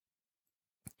friend.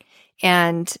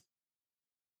 And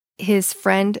his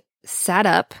friend sat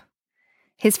up.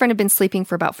 His friend had been sleeping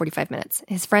for about 45 minutes.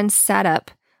 His friend sat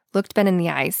up, looked Ben in the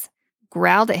eyes,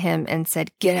 growled at him, and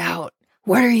said, "Get out.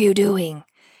 What are you doing?"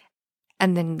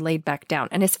 And then laid back down.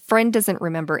 And his friend doesn't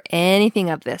remember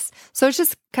anything of this. So it's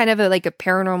just kind of like a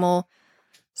paranormal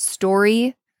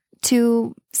story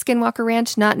to Skinwalker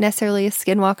Ranch. Not necessarily a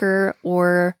skinwalker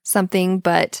or something,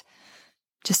 but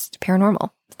just paranormal.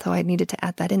 So I needed to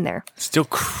add that in there. Still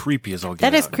creepy as all get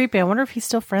That is out. creepy. I wonder if he's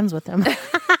still friends with him.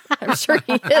 I'm sure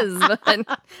he is, but I don't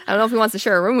know if he wants to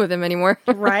share a room with him anymore.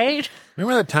 Right?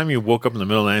 Remember that time you woke up in the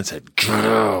middle of the night and said, "Get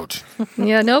out"?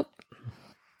 Yeah, nope.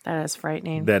 That is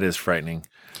frightening. That is frightening.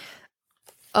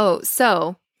 Oh,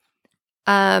 so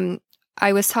I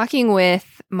was talking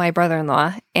with my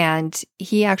brother-in-law, and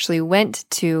he actually went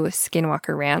to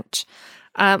Skinwalker Ranch.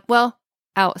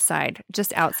 Outside,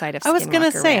 just outside of Skinwalker I was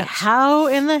going to say, Ranch. how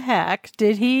in the heck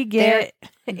did he get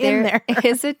in there? There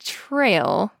is a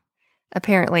trail,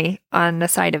 apparently, on the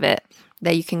side of it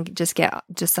that you can just get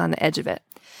just on the edge of it.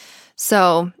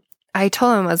 So I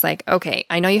told him, I was like, okay,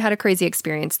 I know you had a crazy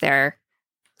experience there,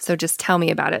 so just tell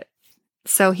me about it.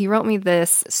 So he wrote me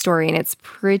this story, and it's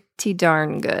pretty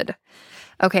darn good.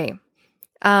 Okay.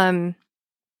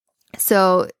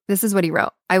 So this is what he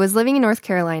wrote. I was living in North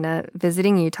Carolina,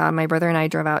 visiting Utah. My brother and I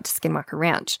drove out to Skinwalker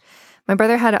Ranch. My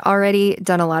brother had already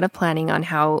done a lot of planning on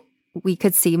how we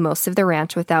could see most of the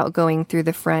ranch without going through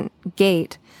the front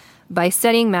gate by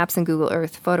studying maps and Google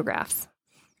Earth photographs.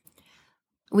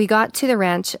 We got to the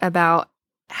ranch about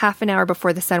half an hour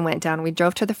before the sun went down. We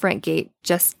drove to the front gate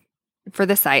just for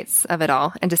the sights of it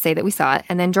all and to say that we saw it,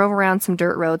 and then drove around some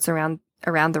dirt roads around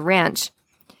the ranch.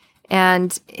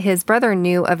 And his brother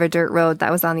knew of a dirt road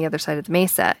that was on the other side of the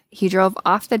mesa. He drove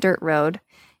off the dirt road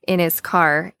in his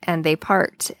car, and they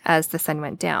parked as the sun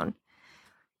went down.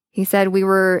 He said, we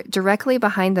were directly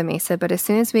behind the mesa, but as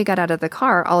soon as we got out of the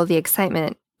car, all of the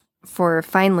excitement for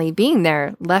finally being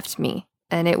there left me,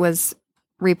 and it was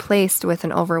replaced with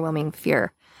an overwhelming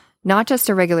fear. Not just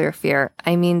a regular fear,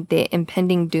 I mean the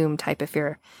impending doom type of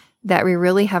fear, that we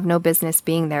really have no business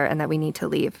being there and that we need to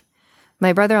leave.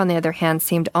 My brother, on the other hand,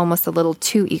 seemed almost a little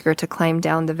too eager to climb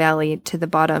down the valley to the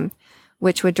bottom,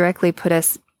 which would directly put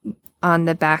us on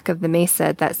the back of the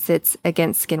mesa that sits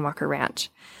against Skinwalker Ranch.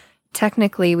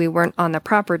 Technically, we weren't on the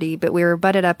property, but we were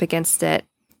butted up against it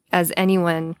as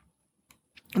anyone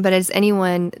that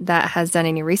has done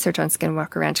any research on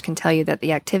Skinwalker Ranch can tell you that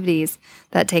the activities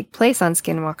that take place on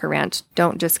Skinwalker Ranch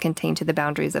don't just contain to the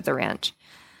boundaries of the ranch.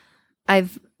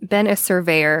 I've been a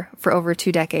surveyor for over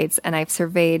 2 decades, and I've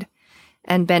surveyed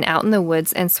and been out in the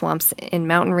woods and swamps in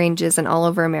mountain ranges and all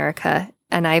over America,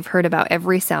 and I've heard about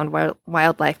every sound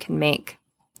wildlife can make.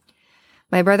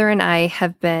 My brother and I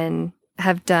have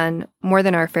done more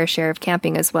than our fair share of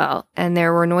camping as well, and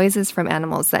there were noises from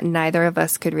animals that neither of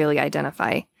us could really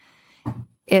identify.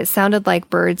 It sounded like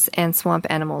birds and swamp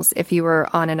animals if you were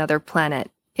on another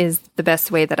planet, is the best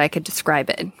way that I could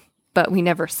describe it, but we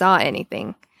never saw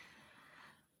anything.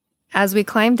 As we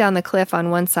climbed down the cliff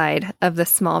on one side of the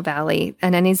small valley,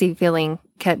 an uneasy feeling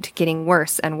kept getting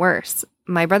worse and worse.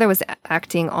 My brother was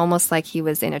acting almost like he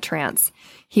was in a trance.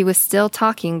 He was still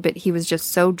talking, but he was just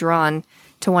so drawn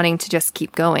to wanting to just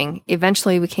keep going.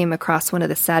 Eventually, we came across one of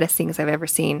the saddest things I've ever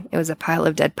seen. It was a pile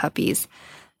of dead puppies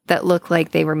that looked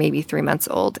like they were maybe 3 months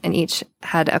old, and each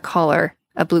had a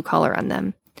blue collar on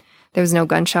them. There was no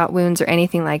gunshot wounds or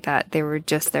anything like that. They were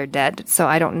just, they're dead. So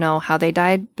I don't know how they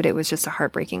died, but it was just a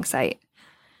heartbreaking sight.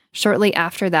 Shortly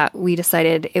after that, we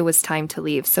decided it was time to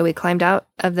leave. So we climbed out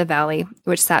of the valley,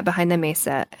 which sat behind the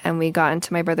mesa, and we got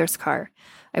into my brother's car.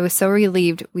 I was so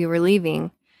relieved when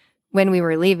we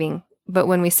were leaving, but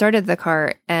when we started the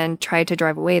car and tried to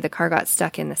drive away, the car got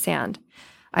stuck in the sand.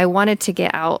 I wanted to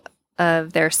get out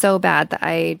of there so bad that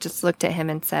I just looked at him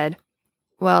and said,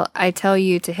 well, when I tell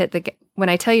you to hit the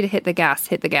gas,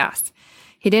 hit the gas.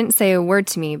 He didn't say a word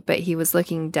to me, but he was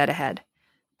looking dead ahead.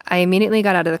 I immediately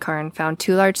got out of the car and found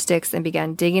 2 large sticks and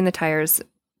began digging out the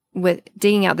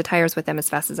tires with them as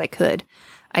fast as I could.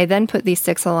 I then put these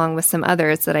sticks along with some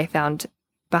others that I found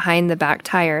behind the back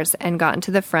tires and got into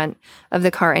the front of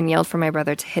the car and yelled for my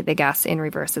brother to hit the gas in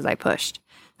reverse as I pushed.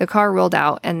 The car rolled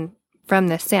out and from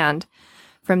the sand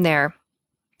from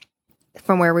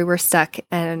where we were stuck,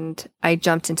 and I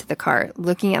jumped into the car,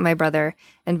 looking at my brother,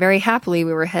 and very happily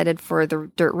we were headed for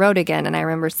the dirt road again, and I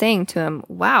remember saying to him,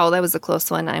 wow, that was a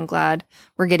close one. I'm glad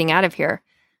we're getting out of here.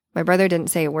 My brother didn't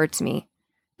say a word to me.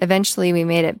 Eventually, we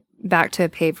made it back to a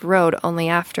paved road. Only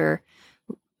after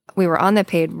we were on the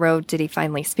paved road did he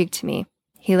finally speak to me.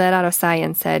 He let out a sigh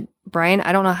and said, Brian,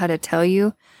 I don't know how to tell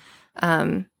you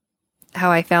how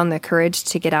I found the courage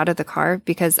to get out of the car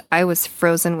because I was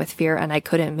frozen with fear and I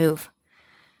couldn't move.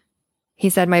 He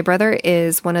said, my brother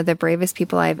is one of the bravest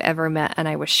people I've ever met, and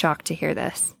I was shocked to hear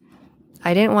this.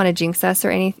 I didn't want to jinx us or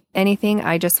anything.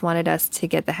 I just wanted us to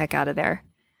get the heck out of there.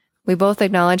 We both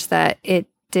acknowledged that it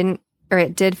did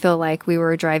feel like we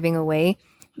were driving away,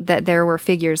 that there were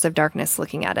figures of darkness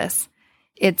looking at us.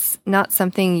 It's not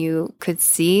something you could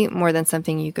see more than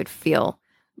something you could feel.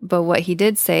 But what he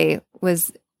did say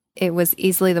was it was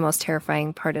easily the most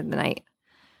terrifying part of the night.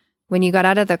 When you got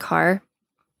out of the car,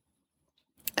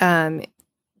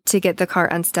 to get the car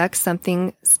unstuck,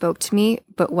 something spoke to me,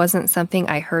 but wasn't something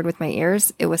I heard with my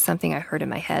ears. It was something I heard in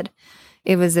my head.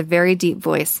 It was a very deep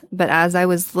voice, but as I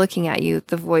was looking at you,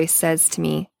 the voice says to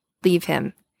me, leave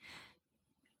him.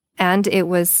 And it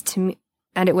was to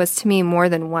me more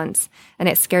than once, and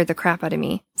it scared the crap out of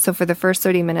me. So for the first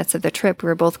 30 minutes of the trip, we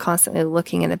were both constantly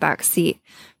looking in the back seat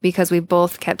because we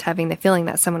both kept having the feeling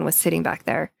that someone was sitting back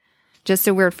there. Just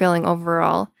a weird feeling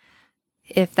overall.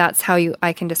 If that's how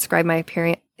I can describe my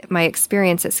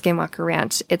experience at Skinwalker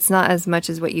Ranch, it's not as much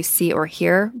as what you see or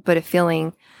hear, but a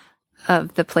feeling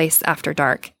of the place after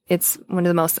dark. It's one of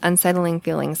the most unsettling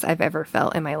feelings I've ever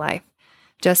felt in my life.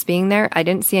 Just being there, I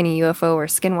didn't see any UFO or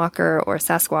Skinwalker or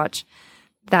Sasquatch.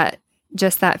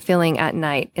 Just that feeling at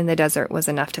night in the desert was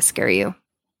enough to scare you.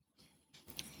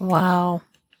 Wow.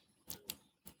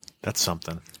 That's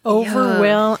something.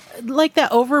 Like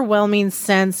that overwhelming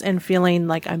sense and feeling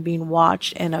like I'm being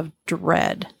watched and of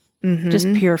dread. Mm-hmm.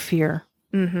 Just pure fear.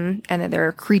 Mm-hmm. And that there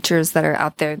are creatures that are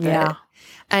out there.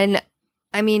 And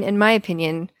I mean, in my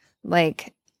opinion,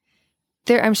 like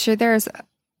I'm sure there's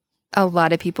a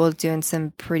lot of people doing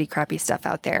some pretty crappy stuff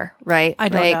out there, right? I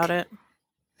don't doubt it.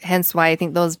 Hence why I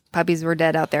think those puppies were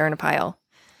dead out there in a pile.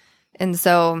 And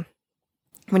so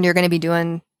when you're going to be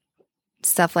doing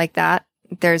stuff like that,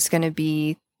 there's going to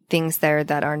be things there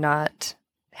that are not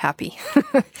happy.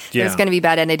 There's going to be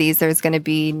bad entities. There's going to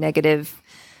be negative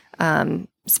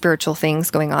spiritual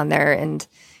things going on there. And,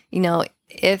 you know,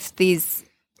 if these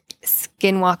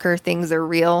skinwalker things are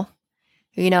real,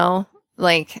 you know,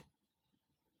 like,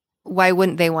 why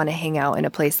wouldn't they want to hang out in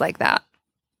a place like that?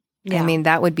 Yeah. I mean,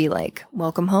 that would be like,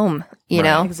 welcome home, you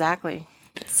know? Exactly.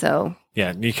 So.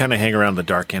 Yeah, you kind of hang around the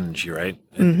dark energy, right?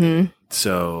 Mm-hmm.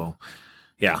 So,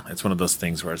 yeah, it's one of those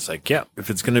things where it's like, yeah, if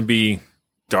it's going to be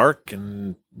dark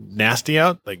and nasty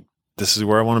out, like, this is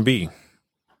where I want to be.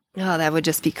 Oh, that would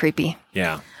just be creepy.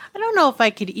 Yeah. I don't know if I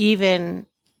could even,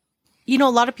 you know, a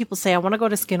lot of people say, I want to go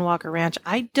to Skinwalker Ranch.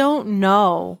 I don't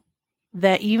know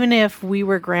that even if we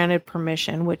were granted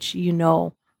permission, which, you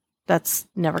know, that's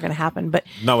never going to happen, but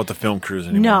not with the film crews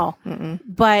anymore. No,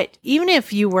 but even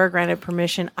if you were granted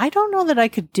permission, I don't know that I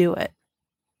could do it.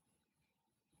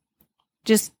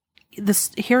 Just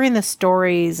hearing the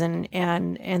stories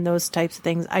and those types of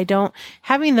things,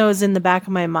 having those in the back of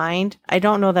my mind, I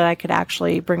don't know that I could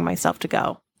actually bring myself to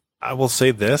go. I will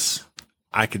say this.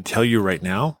 I could tell you right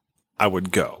now, I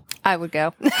would go. I would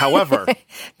go. However,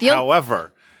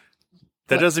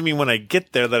 that doesn't mean when I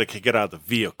get there that I could get out of the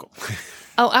vehicle.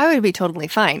 Oh, I would be totally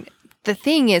fine. The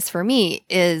thing is, for me,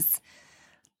 is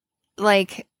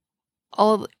like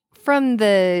all from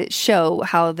the show,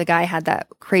 how the guy had that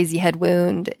crazy head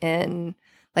wound and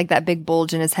like that big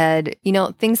bulge in his head, you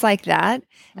know, things like that,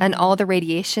 and all the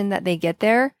radiation that they get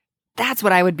there. That's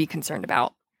what I would be concerned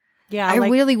about. Yeah, I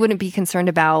really wouldn't be concerned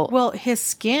about. Well, his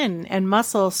skin and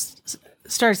muscles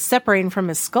started separating from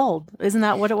his skull. Isn't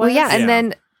that what it was? Well, yeah, and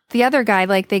then the other guy,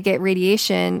 like, they get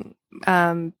radiation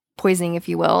poisoning, if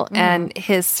you will, and he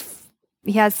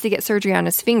has to get surgery on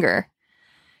his finger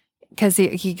because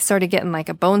he started getting like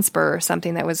a bone spur or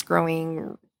something that was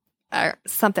growing or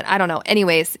something. I don't know.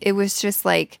 Anyways, it was just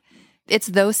like, it's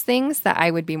those things that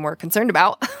I would be more concerned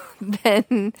about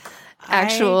than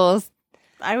actual.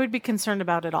 I would be concerned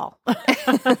about it all.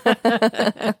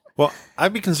 Well,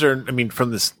 I'd be concerned. I mean, from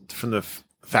the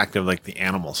fact of like the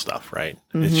animal stuff, right?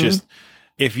 It's just,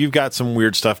 if you've got some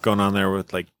weird stuff going on there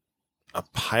with like a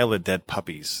pile of dead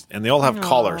puppies and they all have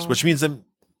collars, which means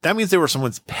that means they were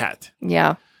someone's pet.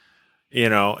 Yeah. You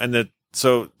know, and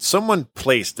so someone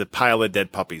placed a pile of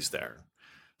dead puppies there.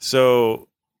 So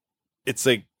it's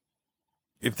like,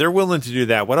 if they're willing to do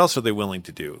that, what else are they willing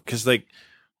to do? Because like,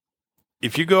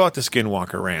 if you go out to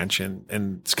Skinwalker Ranch and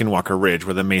Skinwalker Ridge,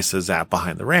 where the mesa's at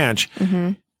behind the ranch,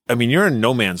 I mean, you're in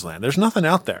no man's land. There's nothing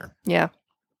out there. Yeah.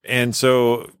 And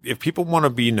so if people want to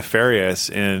be nefarious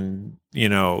and, you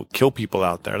know, kill people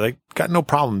out there, they got no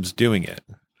problems doing it.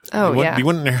 Oh, You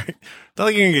wouldn't, not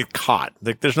like you're going to get caught.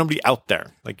 Like there's nobody out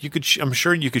there. Like you could, I'm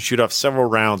sure you could shoot off several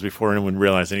rounds before anyone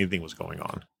realized anything was going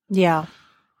on. Yeah.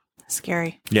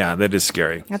 Scary. Yeah, that is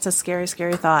scary. That's a scary,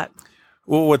 scary thought.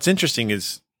 Well, what's interesting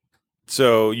is,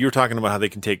 so you were talking about how they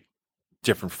can take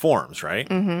different forms, right?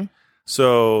 Mm-hmm.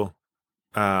 So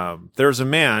there's a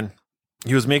man.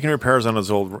 He was making repairs on his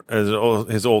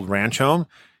old ranch home.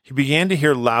 He began to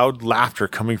hear loud laughter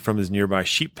coming from his nearby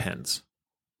sheep pens,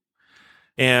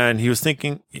 and he was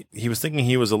thinking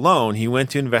he was alone. He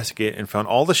went to investigate and found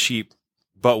all the sheep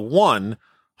but one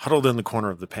huddled in the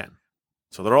corner of the pen.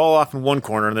 So they're all off in one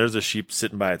corner, and there's a sheep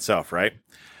sitting by itself, right?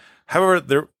 However,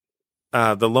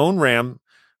 the lone ram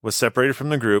was separated from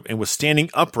the group and was standing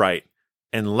upright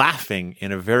and laughing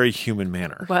in a very human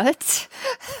manner. What?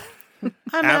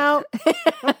 I'm out.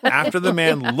 After the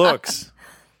man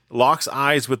locks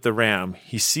eyes with the ram,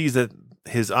 he sees that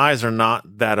his eyes are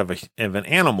not that of an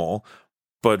animal,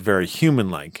 but very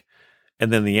human-like.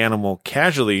 And then the animal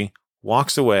casually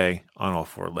walks away on all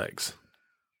four legs.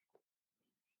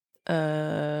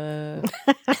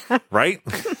 Right?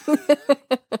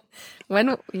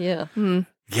 Yeah.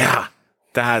 Yeah.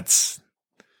 That's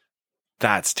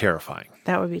terrifying.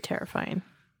 That would be terrifying.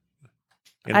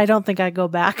 And I don't think I'd go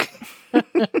back.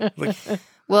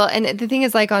 Well, and the thing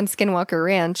is, like on Skinwalker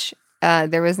Ranch,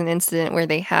 there was an incident where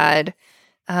they had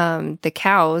the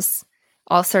cows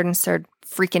all started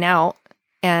freaking out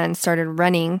and started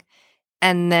running,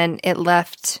 and then it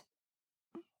left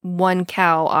one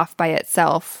cow off by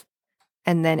itself,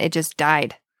 and then it just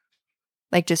died.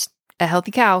 Like just a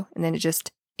healthy cow, and then it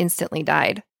just instantly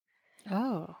died.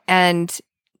 Oh. And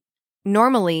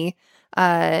normally,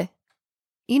 when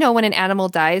an animal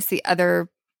dies, the other,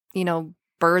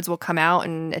 birds will come out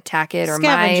and attack it, or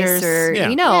Scavengers. mice, or, Yeah.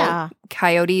 Yeah.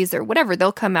 coyotes or whatever.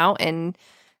 They'll come out and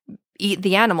eat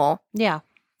the animal. Yeah.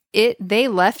 They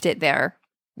left it there.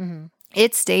 Mm-hmm.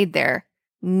 It stayed there.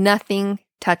 Nothing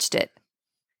touched it.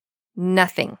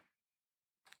 Nothing.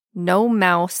 No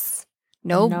mouse,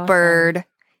 no Nothing. bird,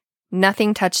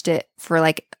 nothing touched it for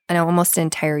like almost an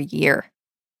entire year.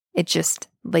 It just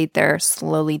laid there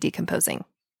slowly decomposing.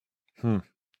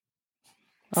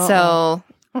 So,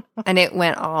 and it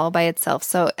went all by itself.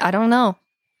 So I don't know.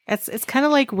 It's kind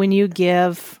of like when you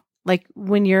give, like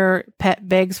when your pet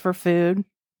begs for food,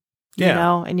 you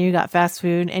know, and you got fast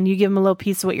food and you give them a little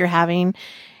piece of what you're having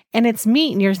and it's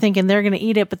meat and you're thinking they're going to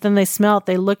eat it, but then they smell it,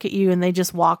 they look at you and they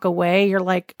just walk away. You're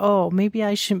like, oh, maybe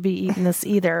I shouldn't be eating this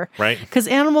either. Right. Because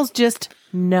animals just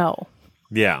know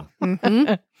Yeah.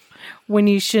 when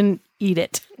you shouldn't eat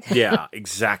it. Yeah,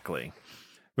 exactly.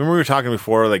 Remember we were talking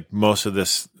before, like most of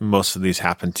these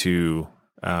happen to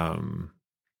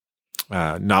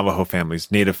Navajo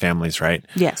families, Native families, right?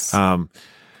 Yes.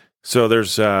 So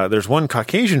there's one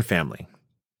Caucasian family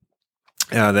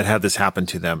that had this happen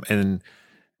to them, and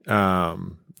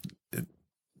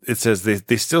it says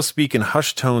they still speak in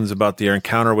hushed tones about their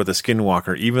encounter with a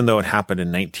skinwalker, even though it happened in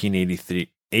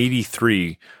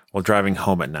 1983 while driving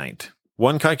home at night.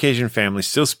 One Caucasian family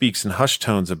still speaks in hushed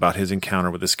tones about his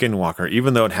encounter with a skinwalker,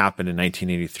 even though it happened in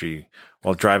 1983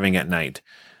 while driving at night.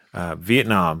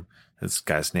 Vietnam, this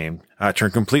guy's name,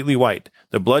 turned completely white.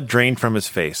 The blood drained from his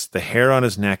face. The hair on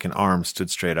his neck and arms stood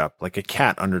straight up, like a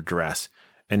cat under duress,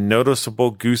 and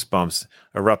noticeable goosebumps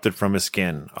erupted from his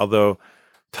skin. Although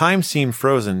time seemed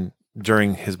frozen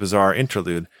during his bizarre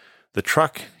interlude, the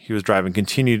truck he was driving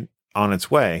continued on its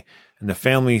way, and the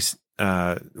family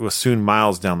was soon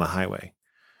miles down the highway.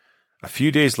 A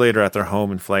few days later at their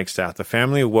home in Flagstaff, the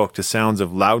family awoke to sounds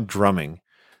of loud drumming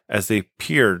as they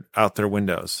peered out their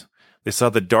windows. They saw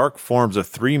the dark forms of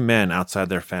 3 men outside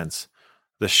their fence.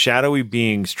 The shadowy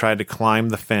beings tried to climb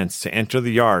the fence to enter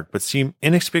the yard, but seemed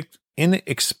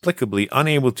inexplicably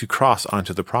unable to cross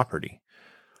onto the property.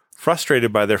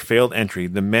 Frustrated by their failed entry,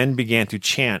 the men began to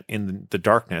chant in the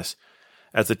darkness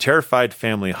as the terrified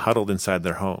family huddled inside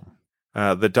their home.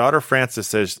 The daughter, Frances,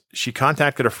 says she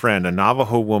contacted a friend, a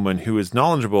Navajo woman who is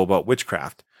knowledgeable about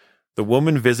witchcraft. The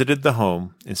woman visited the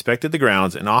home, inspected the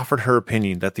grounds, and offered her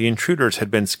opinion that the intruders had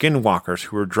been skinwalkers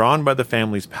who were drawn by the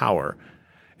family's power,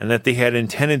 and that they had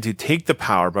intended to take the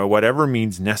power by whatever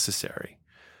means necessary.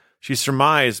 She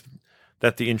surmised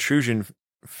that the intrusion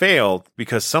failed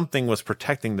because something was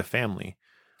protecting the family,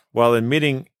 while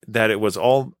admitting that it was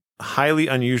all highly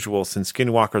unusual since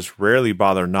skinwalkers rarely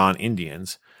bother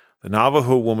non-Indians. The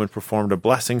Navajo woman performed a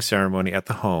blessing ceremony at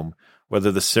the home.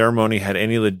 Whether the ceremony had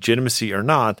any legitimacy or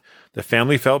not, the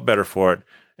family felt better for it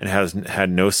and has had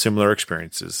no similar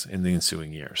experiences in the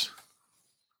ensuing years.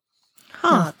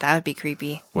 Oh, that would be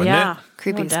creepy. Wouldn't yeah. it?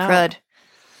 Creepy No as doubt. crud.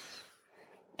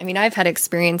 I mean, I've had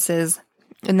experiences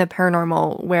in the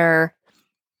paranormal where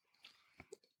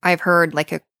I've heard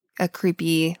like a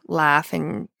creepy laugh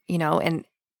and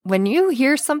when you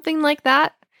hear something like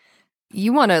that,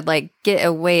 you want to like get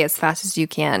away as fast as you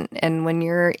can. And when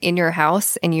you're in your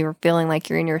house and you're feeling like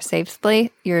you're in your safe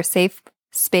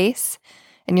space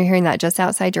and you're hearing that just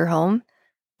outside your home,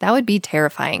 that would be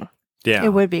terrifying. Yeah. It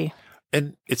would be.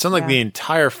 And it's not like Yeah. the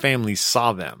entire family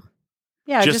saw them.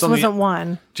 Yeah, it Just just on the- wasn't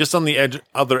one. Just on the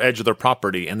other edge of their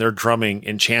property, and they're drumming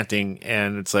and chanting,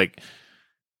 and it's like,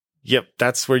 yep,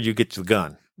 that's where you get your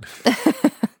gun.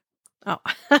 Oh,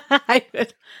 I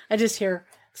just hear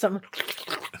something.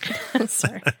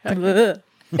 Sorry.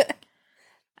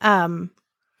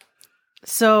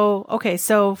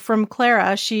 So from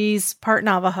Clara, she's part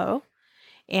Navajo,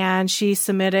 and she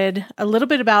submitted a little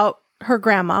bit about her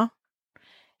grandma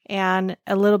and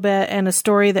a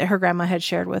story that her grandma had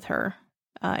shared with her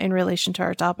in relation to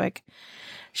our topic.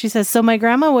 She says, so my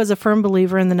grandma was a firm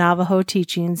believer in the Navajo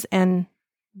teachings and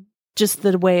just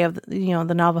the way of,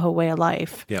 the Navajo way of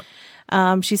life. Yep.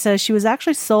 She says she was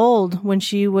actually sold when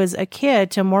she was a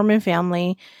kid to a Mormon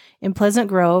family in Pleasant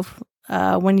Grove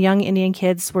when young Indian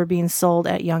kids were being sold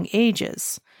at young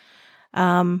ages.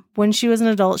 When she was an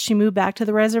adult, she moved back to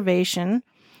the reservation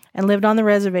and lived on the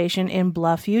reservation in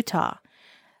Bluff, Utah.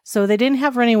 So they didn't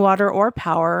have running water or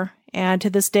power, and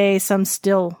to this day, some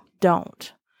still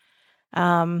don't.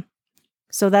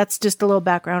 So that's just a little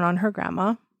background on her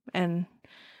grandma. And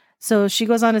so she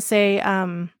goes on to say,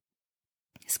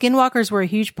 skinwalkers were a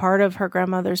huge part of her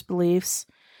grandmother's beliefs.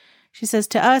 She says,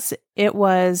 to us, it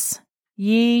was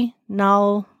ye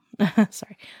nal,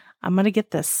 sorry, I'm going to get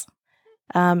this.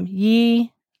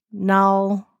 Ye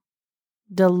nal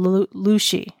de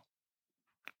Lushi.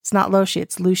 It's not Loshi,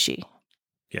 it's Lushi.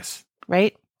 Yes.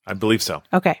 right? I believe so.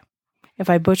 Okay. If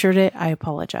I butchered it, I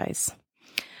apologize.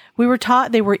 We were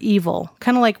taught they were evil,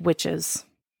 kind of like witches.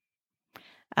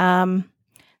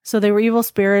 So they were evil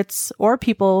spirits or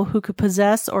people who could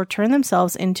possess or turn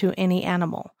themselves into any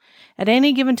animal. At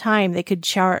any given time, they could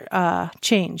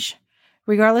change.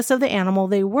 Regardless of the animal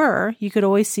they were, you could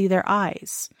always see their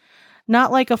eyes.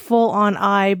 Not like a full-on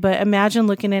eye, but imagine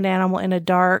looking at an animal in the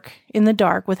dark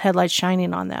with headlights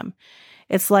shining on them.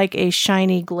 It's like a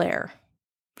shiny glare.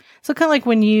 So kind of like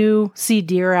when you see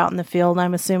deer out in the field,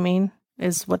 I'm assuming,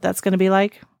 is what that's going to be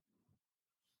like.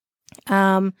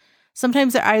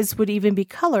 Sometimes their eyes would even be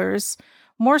colors,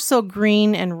 more so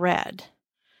green and red.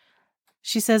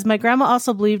 She says, my grandma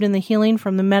also believed in the healing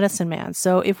from the medicine man.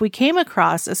 So if we came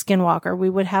across a skinwalker, we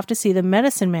would have to see the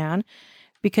medicine man,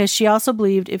 because she also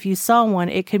believed if you saw one,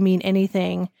 it could mean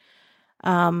anything.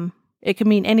 It could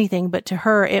mean anything, but to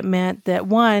her, it meant that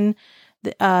one,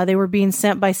 they were being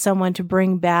sent by someone to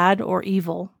bring bad or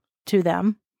evil to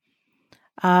them.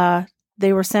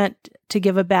 They were sent to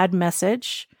give a bad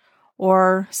message,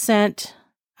 or sent,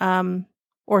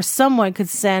 or someone could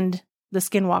send the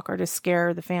skinwalker to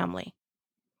scare the family,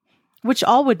 which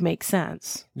all would make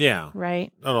sense. Yeah.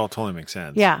 Right? That all totally makes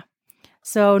sense. Yeah.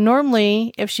 So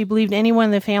normally, if she believed anyone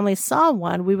in the family saw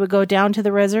one, we would go down to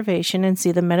the reservation and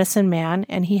see the medicine man,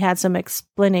 and he had some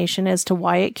explanation as to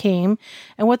why it came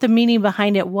and what the meaning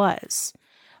behind it was.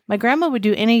 My grandma would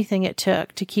do anything it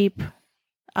took to keep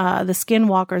the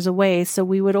skinwalkers away, so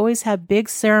we would always have big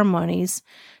ceremonies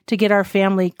to get our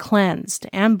family cleansed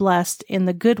and blessed in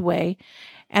the good way,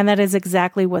 and that is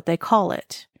exactly what they call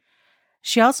it.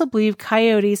 She also believed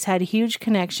coyotes had a huge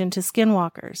connection to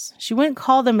skinwalkers. She wouldn't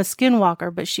call them a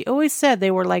skinwalker, but she always said they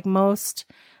were like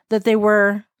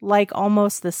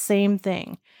almost the same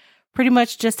thing. Pretty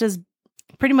much just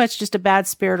a bad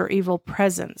spirit or evil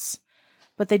presence.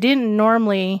 But they didn't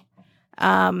normally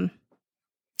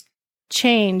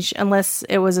change unless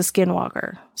it was a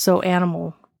skinwalker. So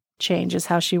animal change is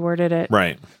how she worded it.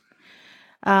 Right.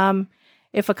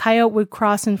 If a coyote would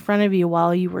cross in front of you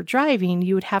while you were driving,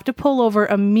 you would have to pull over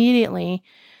immediately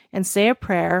and say a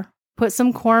prayer, put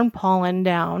some corn pollen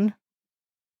down,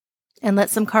 and let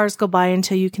some cars go by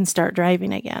until you can start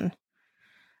driving again.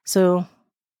 So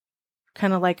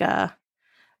kind of like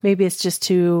maybe it's just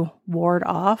to ward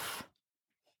off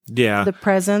the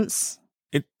presence.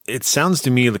 It sounds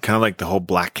to me kind of like the whole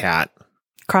black cat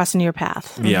crossing your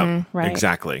path. Yeah, right.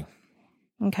 Exactly.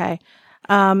 Okay.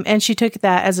 And she took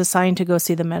that as a sign to go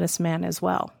see the medicine man as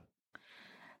well.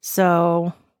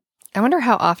 So I wonder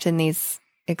how often these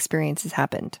experiences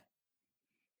happened.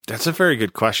 That's a very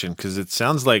good question, because it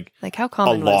sounds like how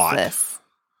common a lot. was this?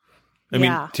 I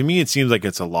mean, to me, it seems like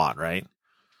it's a lot, right?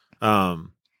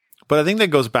 But I think that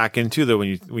goes back into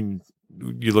when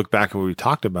you look back at what we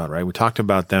talked about, right? We talked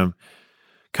about them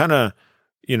kind of,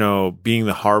 being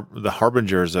the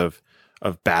harbingers of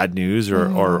bad news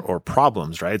or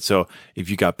problems, right? So if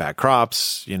you got bad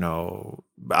crops,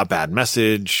 a bad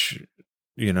message,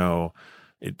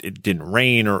 it didn't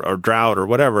rain or drought or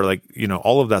whatever,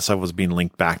 all of that stuff was being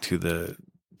linked back to the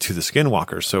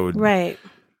skinwalkers. So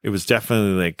it was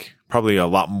definitely probably a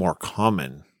lot more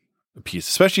common piece,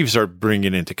 especially if you start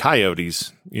bringing it into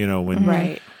coyotes,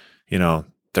 when,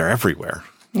 they're everywhere.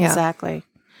 Yeah. Exactly.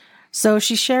 So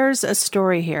she shares a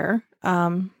story here.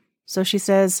 So she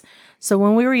says, so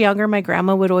when we were younger, my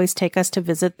grandma would always take us to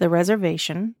visit the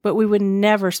reservation, but we would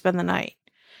never spend the night.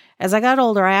 As I got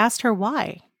older, I asked her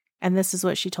why, and this is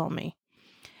what she told me.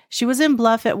 She was in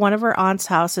Bluff at one of her aunt's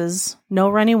houses, no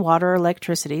running water or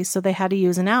electricity, so they had to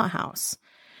use an outhouse,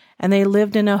 and they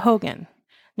lived in a hogan.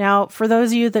 Now, for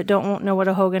those of you that don't know what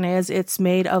a hogan is, it's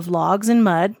made of logs and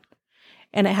mud,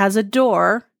 and it has a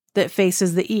door that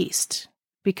faces the east.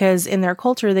 Because in their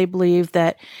culture, they believe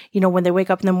that, when they wake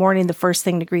up in the morning, the first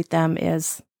thing to greet them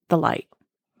is the light.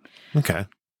 Okay.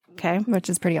 Which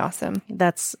is pretty awesome.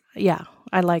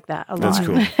 I like that a lot. That's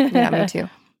cool. Yeah, me too.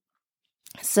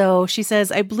 So she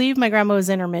says, I believe my grandma was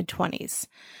in her mid-20s.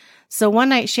 So one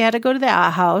night she had to go to the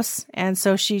outhouse, and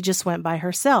so she just went by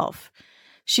herself.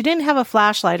 She didn't have a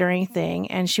flashlight or anything,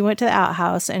 and she went to the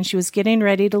outhouse, and she was getting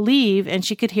ready to leave, and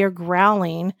she could hear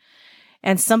growling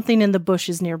and something in the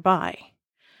bushes nearby.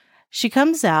 She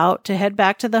comes out to head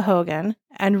back to the hogan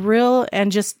and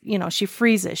she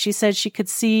freezes. She said she could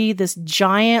see this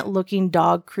giant looking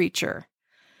dog creature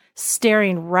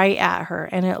staring right at her,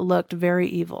 and it looked very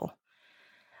evil.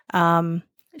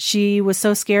 She was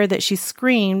so scared that she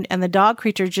screamed, and the dog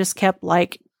creature just kept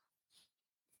almost,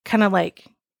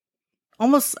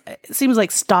 it seems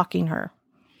like stalking her,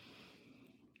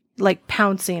 like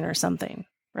pouncing or something.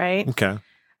 Right. Okay.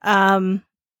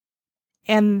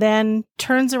 and then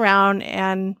turns around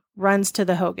and runs to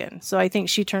the Hogan. So I think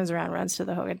she turns around and runs to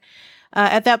the Hogan.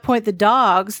 At that point, the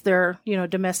dogs, they're,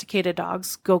 domesticated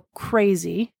dogs, go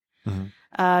crazy.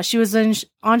 Mhm. She was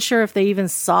unsure if they even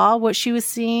saw what she was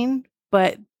seeing,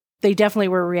 but they definitely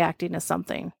were reacting to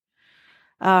something.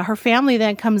 Her family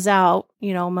then comes out,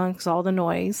 amongst all the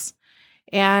noise,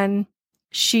 and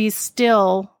she's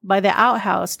still by the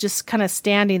outhouse, just kind of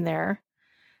standing there.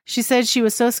 She said she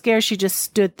was so scared she just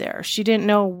stood there. She didn't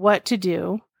know what to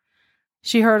do.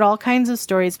 She heard all kinds of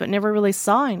stories, but never really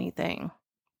saw anything.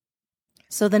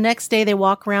 So the next day they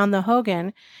walk around the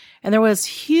Hogan, and there was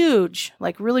huge,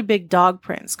 like really big dog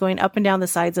prints going up and down the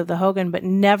sides of the Hogan, but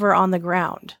never on the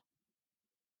ground.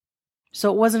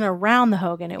 So it wasn't around the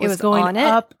Hogan. It was going on it?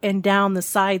 up and down the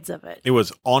sides of it. It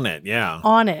was on it, yeah.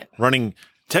 On it. Running,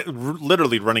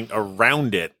 literally running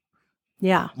around it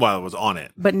Yeah. while it was on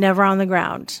it. But never on the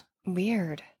ground.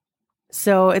 Weird.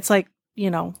 So it's like,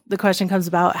 the question comes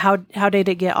about how did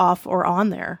it get off or on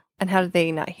there? And how did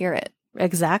they not hear it?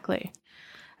 Exactly.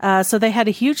 So they had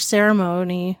a huge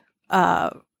ceremony.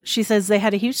 She says they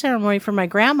had a huge ceremony for my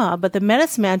grandma, but the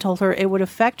medicine man told her it would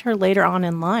affect her later on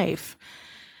in life,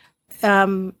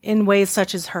 in ways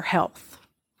such as her health.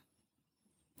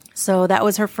 So that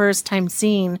was her first time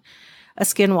seeing a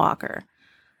skinwalker.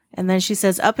 And then she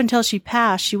says up until she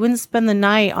passed, she wouldn't spend the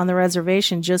night on the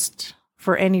reservation just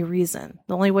for any reason.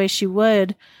 The only way she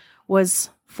would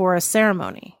was for a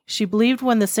ceremony. She believed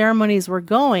when the ceremonies were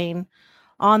going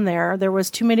on there was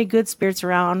too many good spirits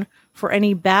around for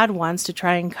any bad ones to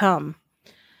try and come.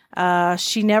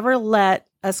 She never let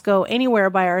us go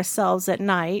anywhere by ourselves at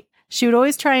night. She would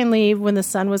always try and leave when the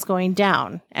sun was going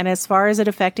down. And as far as it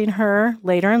affecting her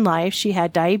later in life, she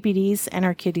had diabetes and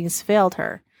her kidneys failed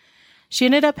her. She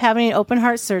ended up having open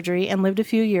heart surgery and lived a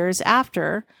few years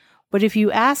after. But if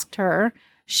you asked her,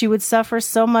 she would suffer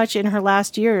so much in her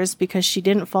last years because she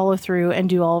didn't follow through and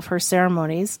do all of her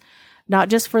ceremonies, not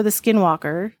just for the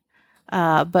skinwalker,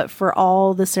 but for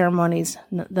all the ceremonies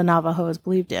the Navajos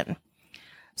believed in.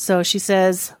 So she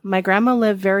says, my grandma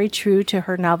lived very true to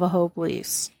her Navajo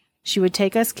beliefs. She would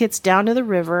take us kids down to the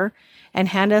river and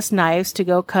hand us knives to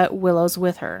go cut willows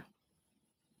with her.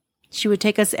 She would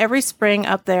take us every spring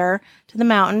up there to the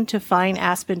mountain to find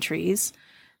aspen trees,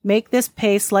 make this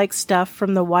paste-like stuff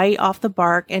from the white off the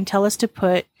bark, and tell us to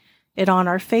put it on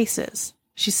our faces.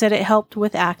 She said it helped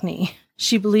with acne.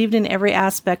 She believed in every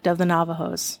aspect of the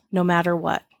Navajos, no matter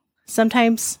what.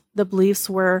 Sometimes the beliefs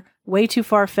were way too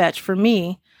far-fetched for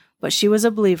me, but she was a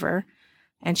believer,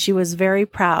 and she was very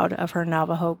proud of her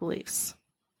Navajo beliefs.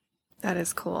 That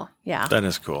is cool. Yeah. That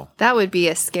is cool. That would be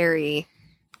a scary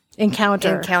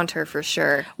encounter for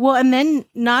sure. Well, and then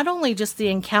not only just the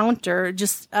encounter,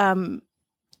 just up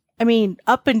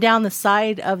and down the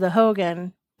side of the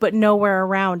Hogan, but nowhere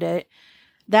around it.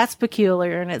 That's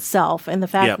peculiar in itself. And the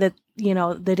fact that,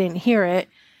 they didn't hear it.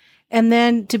 And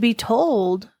then to be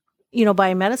told, by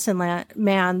a medicine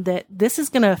man that this is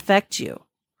going to affect you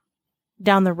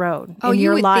down the road in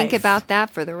your life. Think about that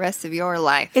for the rest of your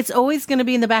life. It's always going to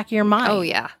be in the back of your mind. Oh,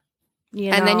 yeah.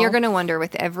 And then you're going to wonder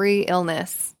with every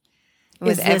illness,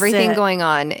 with Is this everything it? going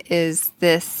on, is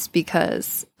this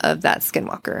because of that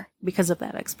skinwalker? Because of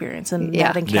that experience and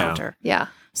that encounter. Yeah.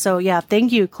 So,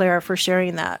 thank you, Clara, for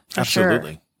sharing that. For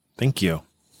Absolutely. Sure. Thank you.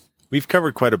 We've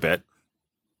covered quite a bit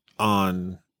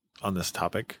on this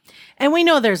topic. And we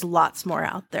know there's lots more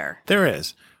out there. There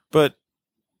is, but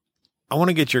I want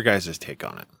to get your guys' take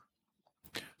on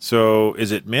it. So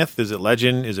is it myth? Is it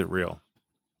legend? Is it real?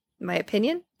 My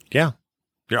opinion? Yeah.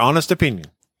 Your honest opinion.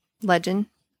 Legend.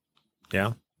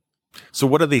 Yeah. So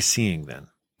what are they seeing then?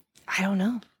 I don't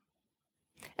know.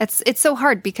 It's so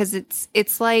hard because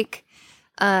it's like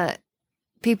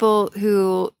people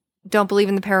who don't believe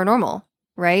in the paranormal,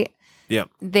 right? Yep.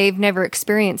 They've never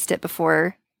experienced it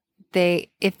before.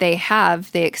 If they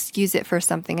have, they excuse it for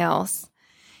something else.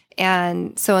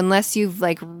 And so unless you've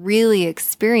really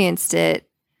experienced it,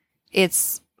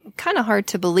 it's kind of hard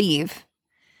to believe,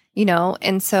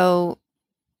 And so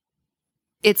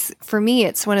for me,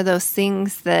 it's one of those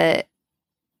things that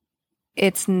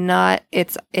it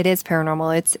is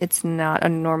paranormal. It's not a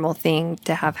normal thing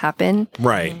to have happen.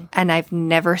 Right. And I've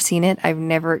never seen it. I've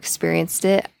never experienced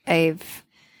it. I've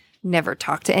never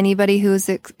talked to anybody who's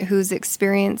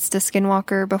experienced a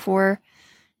skinwalker before.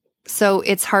 So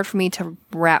it's hard for me to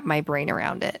wrap my brain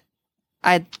around it.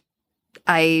 I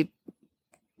feel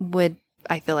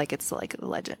like it's like a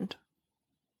legend.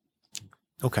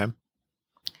 Okay.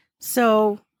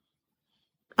 So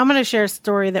I'm going to share a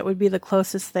story that would be the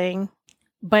closest thing,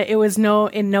 but it was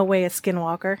in no way a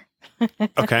skinwalker.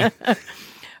 Okay.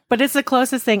 But it's the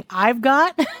closest thing I've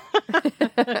got.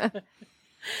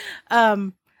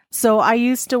 So I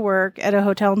used to work at a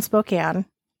hotel in Spokane,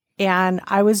 and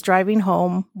I was driving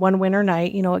home one winter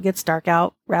night. You know, it gets dark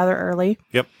out rather early.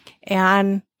 Yep.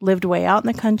 And lived way out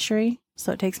in the country.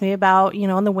 So it takes me about, you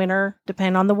know, in the winter,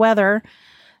 depending on the weather,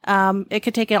 it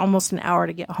could take almost an hour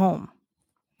to get home.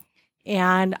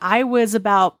 And I was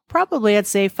about probably, I'd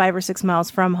say 5 or 6 miles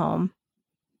from home.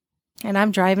 And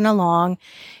I'm driving along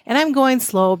and I'm going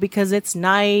slow because it's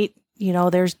night, you know,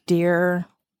 there's deer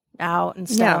out and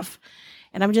stuff. Yeah.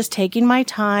 And I'm just taking my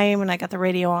time and I got the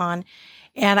radio on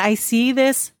and I see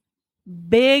this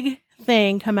big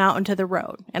thing come out into the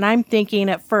road. And I'm thinking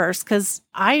at first, because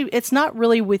it's not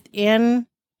really within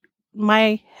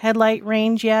my headlight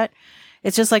range yet.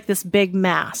 It's just like this big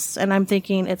mass. And I'm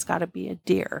thinking it's got to be a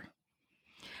deer.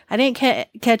 I didn't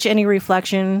catch any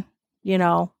reflection, you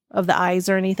know, of the eyes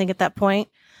or anything at that point.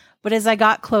 But as I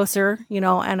got closer, you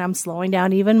know, and I'm slowing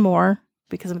down even more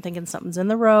because I'm thinking something's in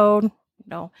the road, you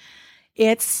know,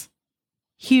 it's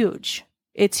huge.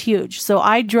 It's huge. So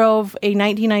I drove a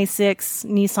 1996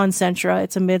 Nissan Sentra.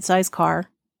 It's a mid-size car.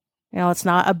 You know, it's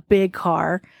not a big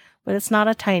car, but it's not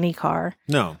a tiny car.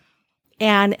 No.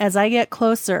 And as I get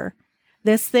closer,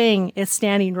 this thing is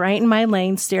standing right in my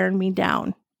lane, staring me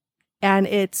down. And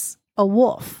it's a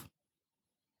wolf.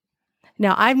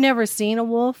 Now, I've never seen a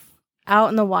wolf out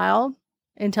in the wild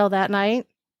until that night,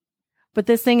 but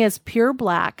this thing is pure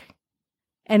black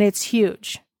and it's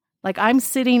huge. Like I'm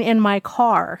sitting in my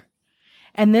car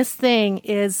and this thing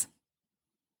is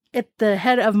at the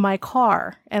head of my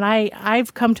car and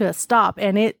I've come to a stop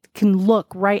and it can look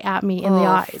right at me in the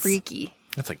eyes. Freaky.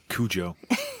 That's like Cujo.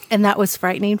 And that was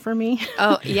frightening for me.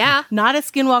 Oh, yeah. Not a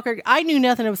skinwalker. I knew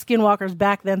nothing of skinwalkers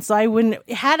back then, so I wouldn't.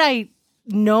 Had I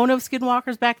known of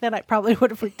skinwalkers back then, I probably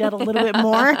would have freaked out a little bit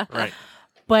more. Right.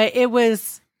 But it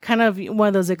was kind of one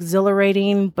of those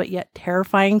exhilarating, but yet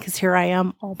terrifying because here I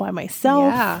am all by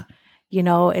myself. Yeah. You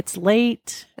know, it's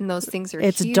late. And those things are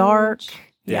It's huge. dark.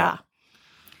 Yeah. Yeah.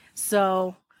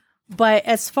 So, but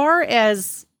as far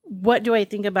as what do I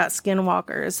think about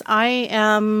skinwalkers, I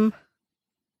am...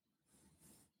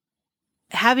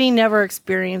 having never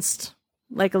experienced,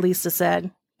 like Elisa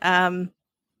said,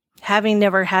 having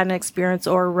never had an experience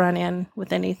or run in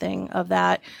with anything of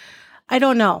that, I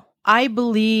don't know. I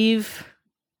believe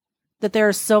that there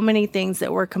are so many things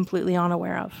that we're completely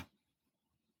unaware of.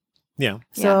 Yeah.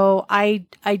 So I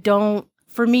don't,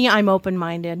 for me, I'm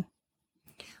open-minded.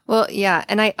 Well, yeah.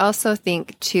 And I also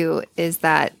think, too, is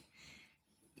that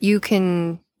you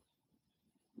can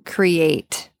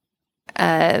create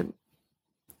a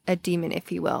demon,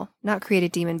 if you will. Not create a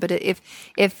demon, but if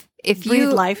Breathe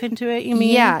you life into it, you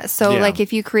mean? Yeah. So Yeah. like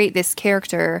if you create this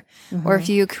character or if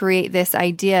you create this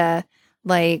idea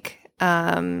like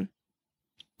that,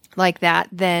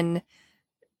 then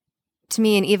to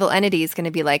me an evil entity is going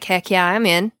to be like, heck yeah, I'm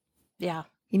in. Yeah.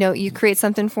 You know, you create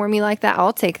something for me like that,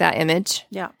 I'll take that image.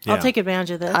 Yeah. Yeah. I'll take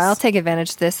advantage of this. I'll take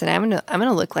advantage of this and I'm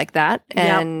gonna look like that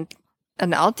and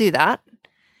I'll do that.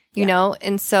 You know,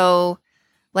 and so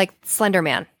like Slender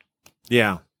Man.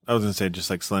 Yeah. I was going to say just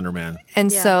like Slender Man. And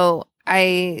Yeah. so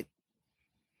I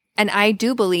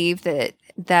do believe that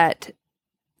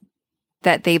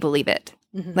they believe it.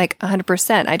 Mhm. Like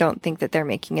 100%. I don't think that they're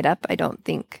making it up. I don't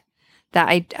think that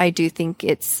I do think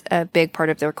it's a big part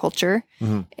of their culture.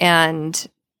 Mhm. And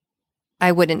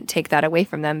I wouldn't take that away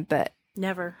from them. But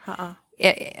Never.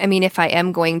 I mean, if I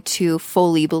am going to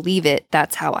fully believe it,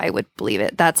 that's how I would believe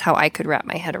it. That's how I could wrap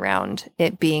my head around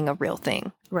it being a real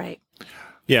thing. Right.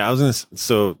 Yeah. I was going to,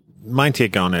 so my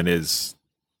take on it is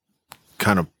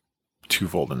kind of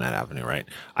twofold in that avenue, right?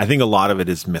 I think a lot of it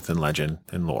is myth and legend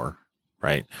and lore,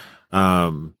 right?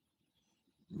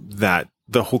 That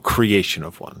the whole creation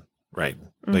of one, right?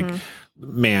 Like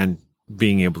man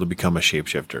being able to become a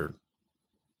shapeshifter.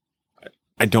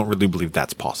 I don't really believe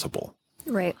that's possible.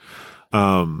 Right.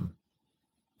 Not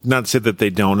to say that they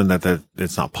don't and that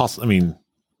it's not possible. I mean,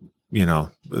 you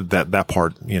know, that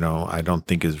part, you know, I don't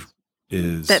think is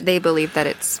That they believe that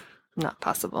it's not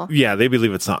possible. Yeah, they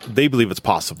believe it's not. They believe it's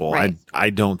possible. Right. I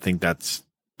don't think that's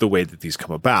the way that these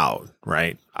come about,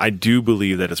 right? I do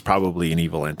believe that it's probably an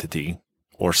evil entity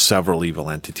or several evil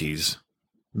entities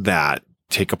that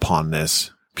take upon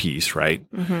this piece, right?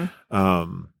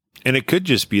 And it could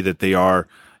just be that they are,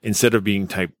 instead of being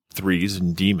type 3s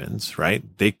and demons, right?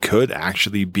 They could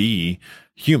actually be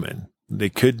human. They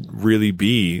could really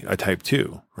be a type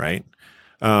 2, right?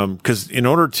 Because in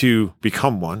order to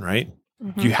become one, right,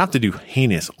 you have to do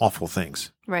heinous, awful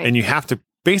things. Right. And you have to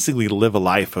basically live a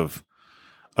life of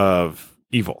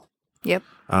evil. Yep.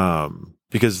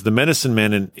 Because the medicine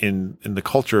man in the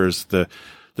culture is the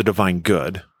divine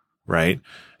good, right?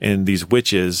 And these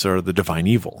witches are the divine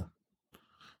evil.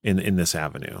 in this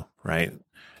avenue, right?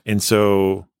 And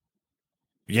so,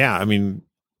 yeah, I mean,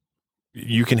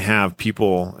 you can have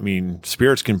people. I mean,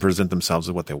 spirits can present themselves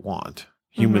as what they want.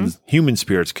 Human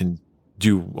spirits can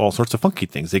do all sorts of funky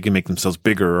things. They can make themselves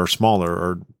bigger or smaller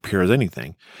or appear as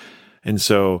anything. And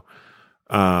so,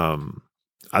 I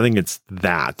think it's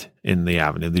that in the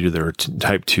avenue. They either a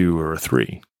type 2 or a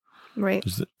 3. Right.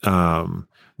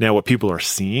 Now, what people are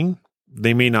seeing,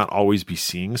 they may not always be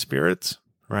seeing spirits,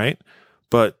 right?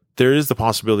 But there is the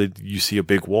possibility that you see a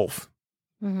big wolf.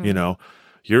 You know,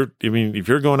 if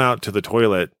you're going out to the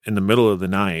toilet in the middle of the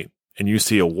night and you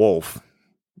see a wolf,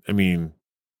 I mean,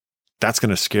 that's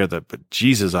going to scare the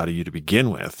bejesus out of you to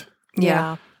begin with.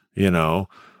 Yeah. You know,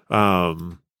 but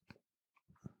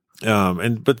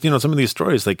you know, some of these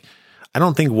stories, like, I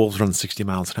don't think wolves run 60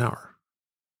 miles an hour.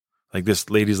 Like, this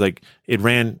lady's like,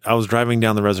 I was driving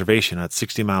down the reservation at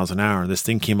 60 miles an hour, and this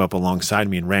thing came up alongside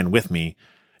me and ran with me.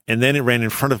 And then it ran in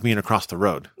front of me and across the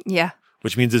road. Yeah.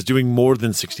 Which means it's doing more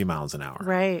than 60 miles an hour.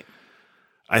 Right.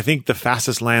 I think the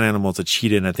fastest land animal is a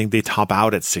cheetah, and I think they top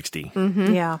out at 60.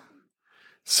 Yeah.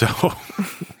 So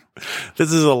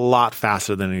this is a lot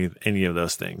faster than any of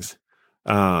those things.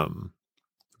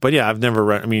 But yeah, I've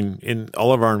never in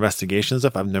all of our investigations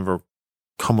stuff, I've never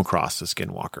come across a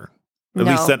skinwalker.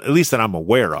 At least that I'm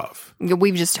aware of.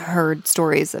 We've just heard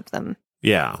stories of them.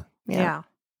 Yeah. Yeah.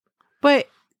 But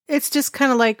it's just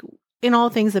kind of like in all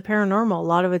things the paranormal, a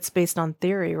lot of it's based on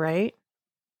theory, right?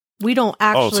 We don't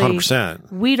actually, it's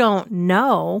 100%. We don't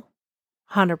know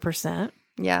 100%.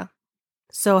 Yeah.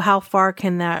 So how far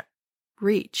can that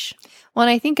reach? Well,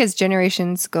 and I think as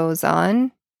generations goes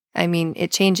on, I mean,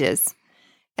 it changes.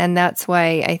 And that's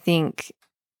why I think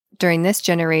during this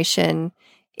generation,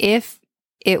 if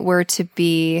it were to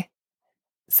be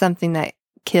something that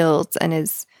kills and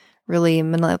is really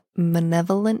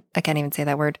malevolent, I can't even say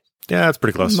that word. Yeah, that's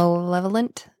pretty close.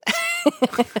 Malevolent.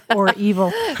 Or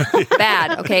evil.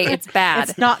 Bad. Okay, it's bad.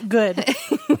 It's not good.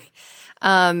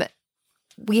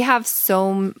 We have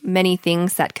so many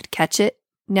things that could catch it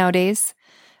nowadays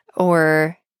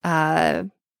or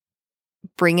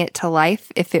bring it to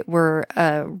life if it were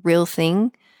a real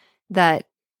thing that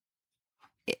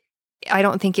I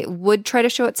don't think it would try to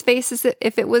show its face as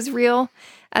if it was real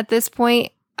at this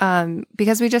point.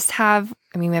 Because we just have,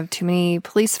 we have too many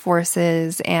police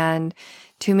forces and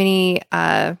too many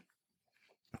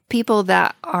people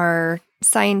that are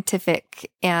scientific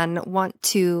and want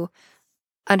to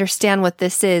understand what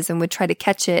this is and would try to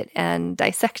catch it and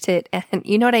dissect it. And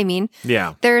you know what I mean?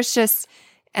 Yeah. There's just,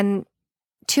 and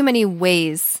too many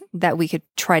ways that we could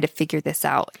try to figure this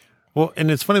out. Well,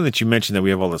 and it's funny that you mentioned that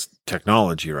we have all this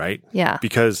technology, right? Yeah.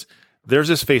 Because there's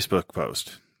this Facebook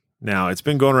post. Now, it's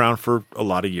been going around for a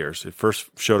lot of years. It first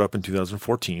showed up in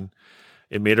 2014.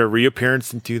 It made a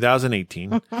reappearance in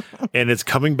 2018. And it's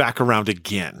coming back around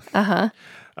again. Uh-huh.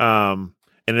 And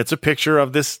it's a picture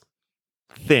of this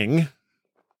thing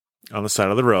on the side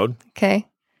of the road. Okay.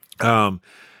 And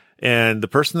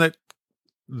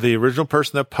the original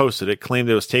person that posted it claimed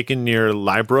it was taken near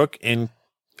Liebrook and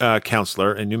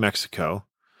Counselor in New Mexico,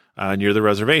 near the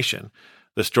reservation.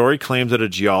 The story claims that a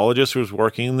geologist was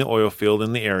working in the oil field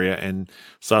in the area and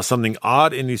saw something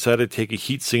odd and decided to take a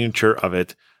heat signature of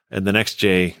it. And the next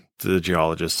day, the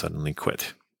geologist suddenly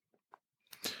quit.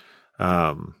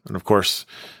 And of course,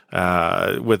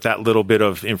 with that little bit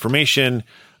of information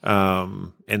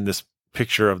and this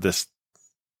picture of this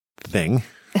thing,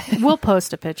 We'll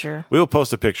post a picture. we'll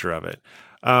post a picture of it.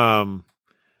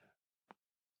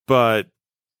 But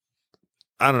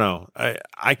I don't know.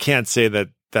 I can't say that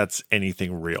that's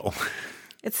anything real.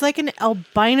 It's like an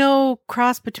albino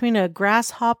cross between a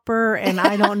grasshopper and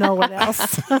I don't know what else.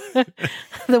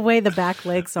 The way the back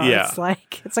legs are, Yeah. it's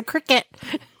like it's a cricket.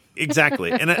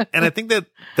 Exactly. And I think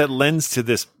that lends to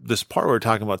this part where we're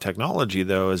talking about technology,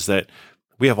 though, is that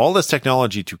we have all this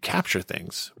technology to capture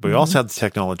things, but we also have the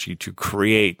technology to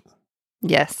create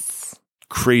Yes.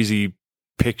 crazy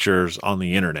pictures on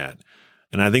the internet.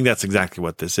 And I think that's exactly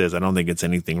what this is. I don't think it's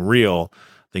anything real.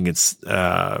 I think it's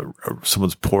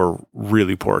someone's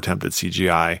really poor attempt at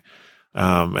CGI.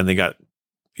 And they got,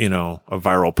 a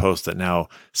viral post that now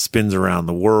spins around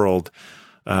the world.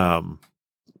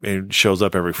 It shows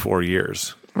up every 4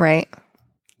 years. Right.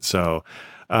 So,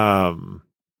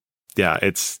 yeah,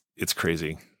 it's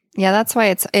crazy. Yeah, that's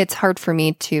why it's hard for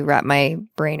me to wrap my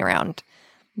brain around,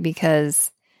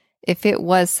 because if it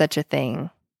was such a thing,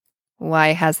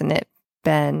 why hasn't it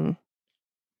been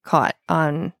caught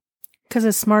on? Because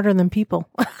it's smarter than people.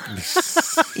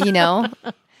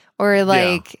 Or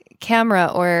like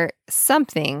camera or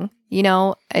something,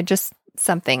 just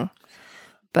something.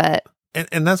 But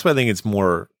And that's why I think it's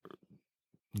more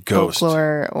ghost.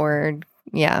 folklore or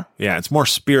yeah. Yeah, it's more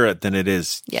spirit than it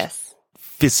is Yes.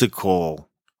 physical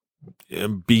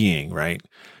being, right?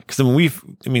 Because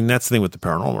that's the thing with the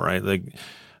paranormal, right? Like,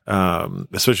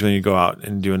 especially when you go out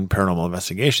and doing paranormal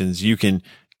investigations, you can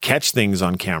catch things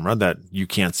on camera that you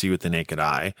can't see with the naked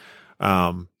eye.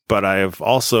 But I have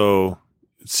also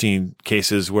seen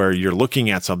cases where you're looking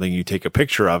at something, you take a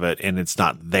picture of it, and it's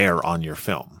not there on your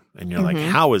film. And you're like,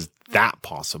 how is that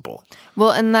possible?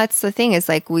 Well, and that's the thing is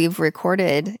like we've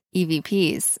recorded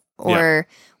EVPs or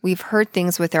we've heard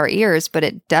things with our ears, but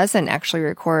it doesn't actually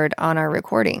record on our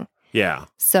recording. Yeah.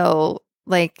 So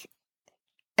like,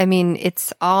 I mean,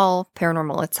 it's all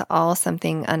paranormal. It's all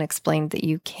something unexplained that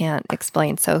you can't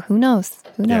explain. So who knows?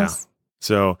 Who knows?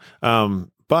 So,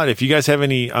 but if you guys have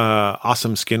any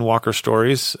awesome Skinwalker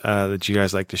stories that you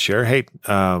guys like to share, hey,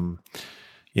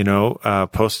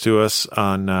 post to us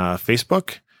on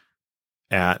Facebook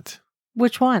at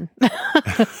Which one?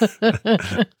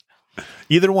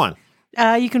 either one.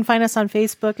 You can find us on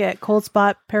Facebook at Cold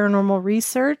Spot Paranormal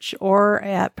Research or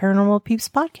at Paranormal Peeps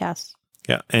Podcast.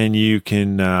 Yeah, and you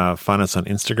can find us on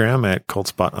Instagram at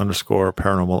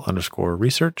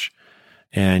coldspot_paranormal_research.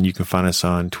 And you can find us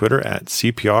on Twitter at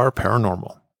CPR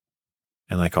Paranormal.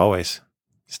 And like always,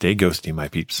 stay ghosty, my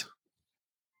peeps.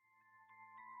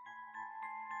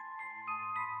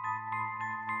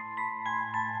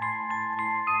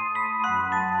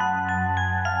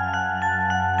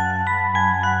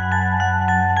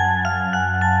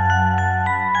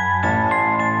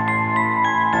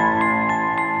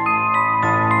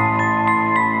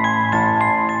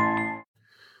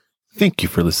 Thank you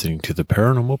for listening to the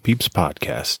Paranormal Peeps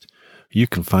podcast. You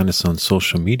can find us on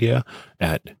social media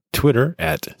at Twitter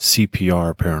at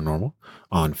CPR Paranormal,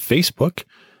 on Facebook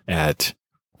at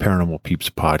Paranormal Peeps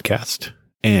Podcast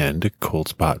and Cold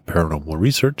Spot Paranormal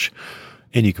Research.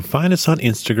 And you can find us on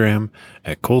Instagram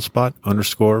at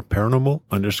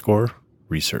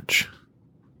coldspot_paranormal_research.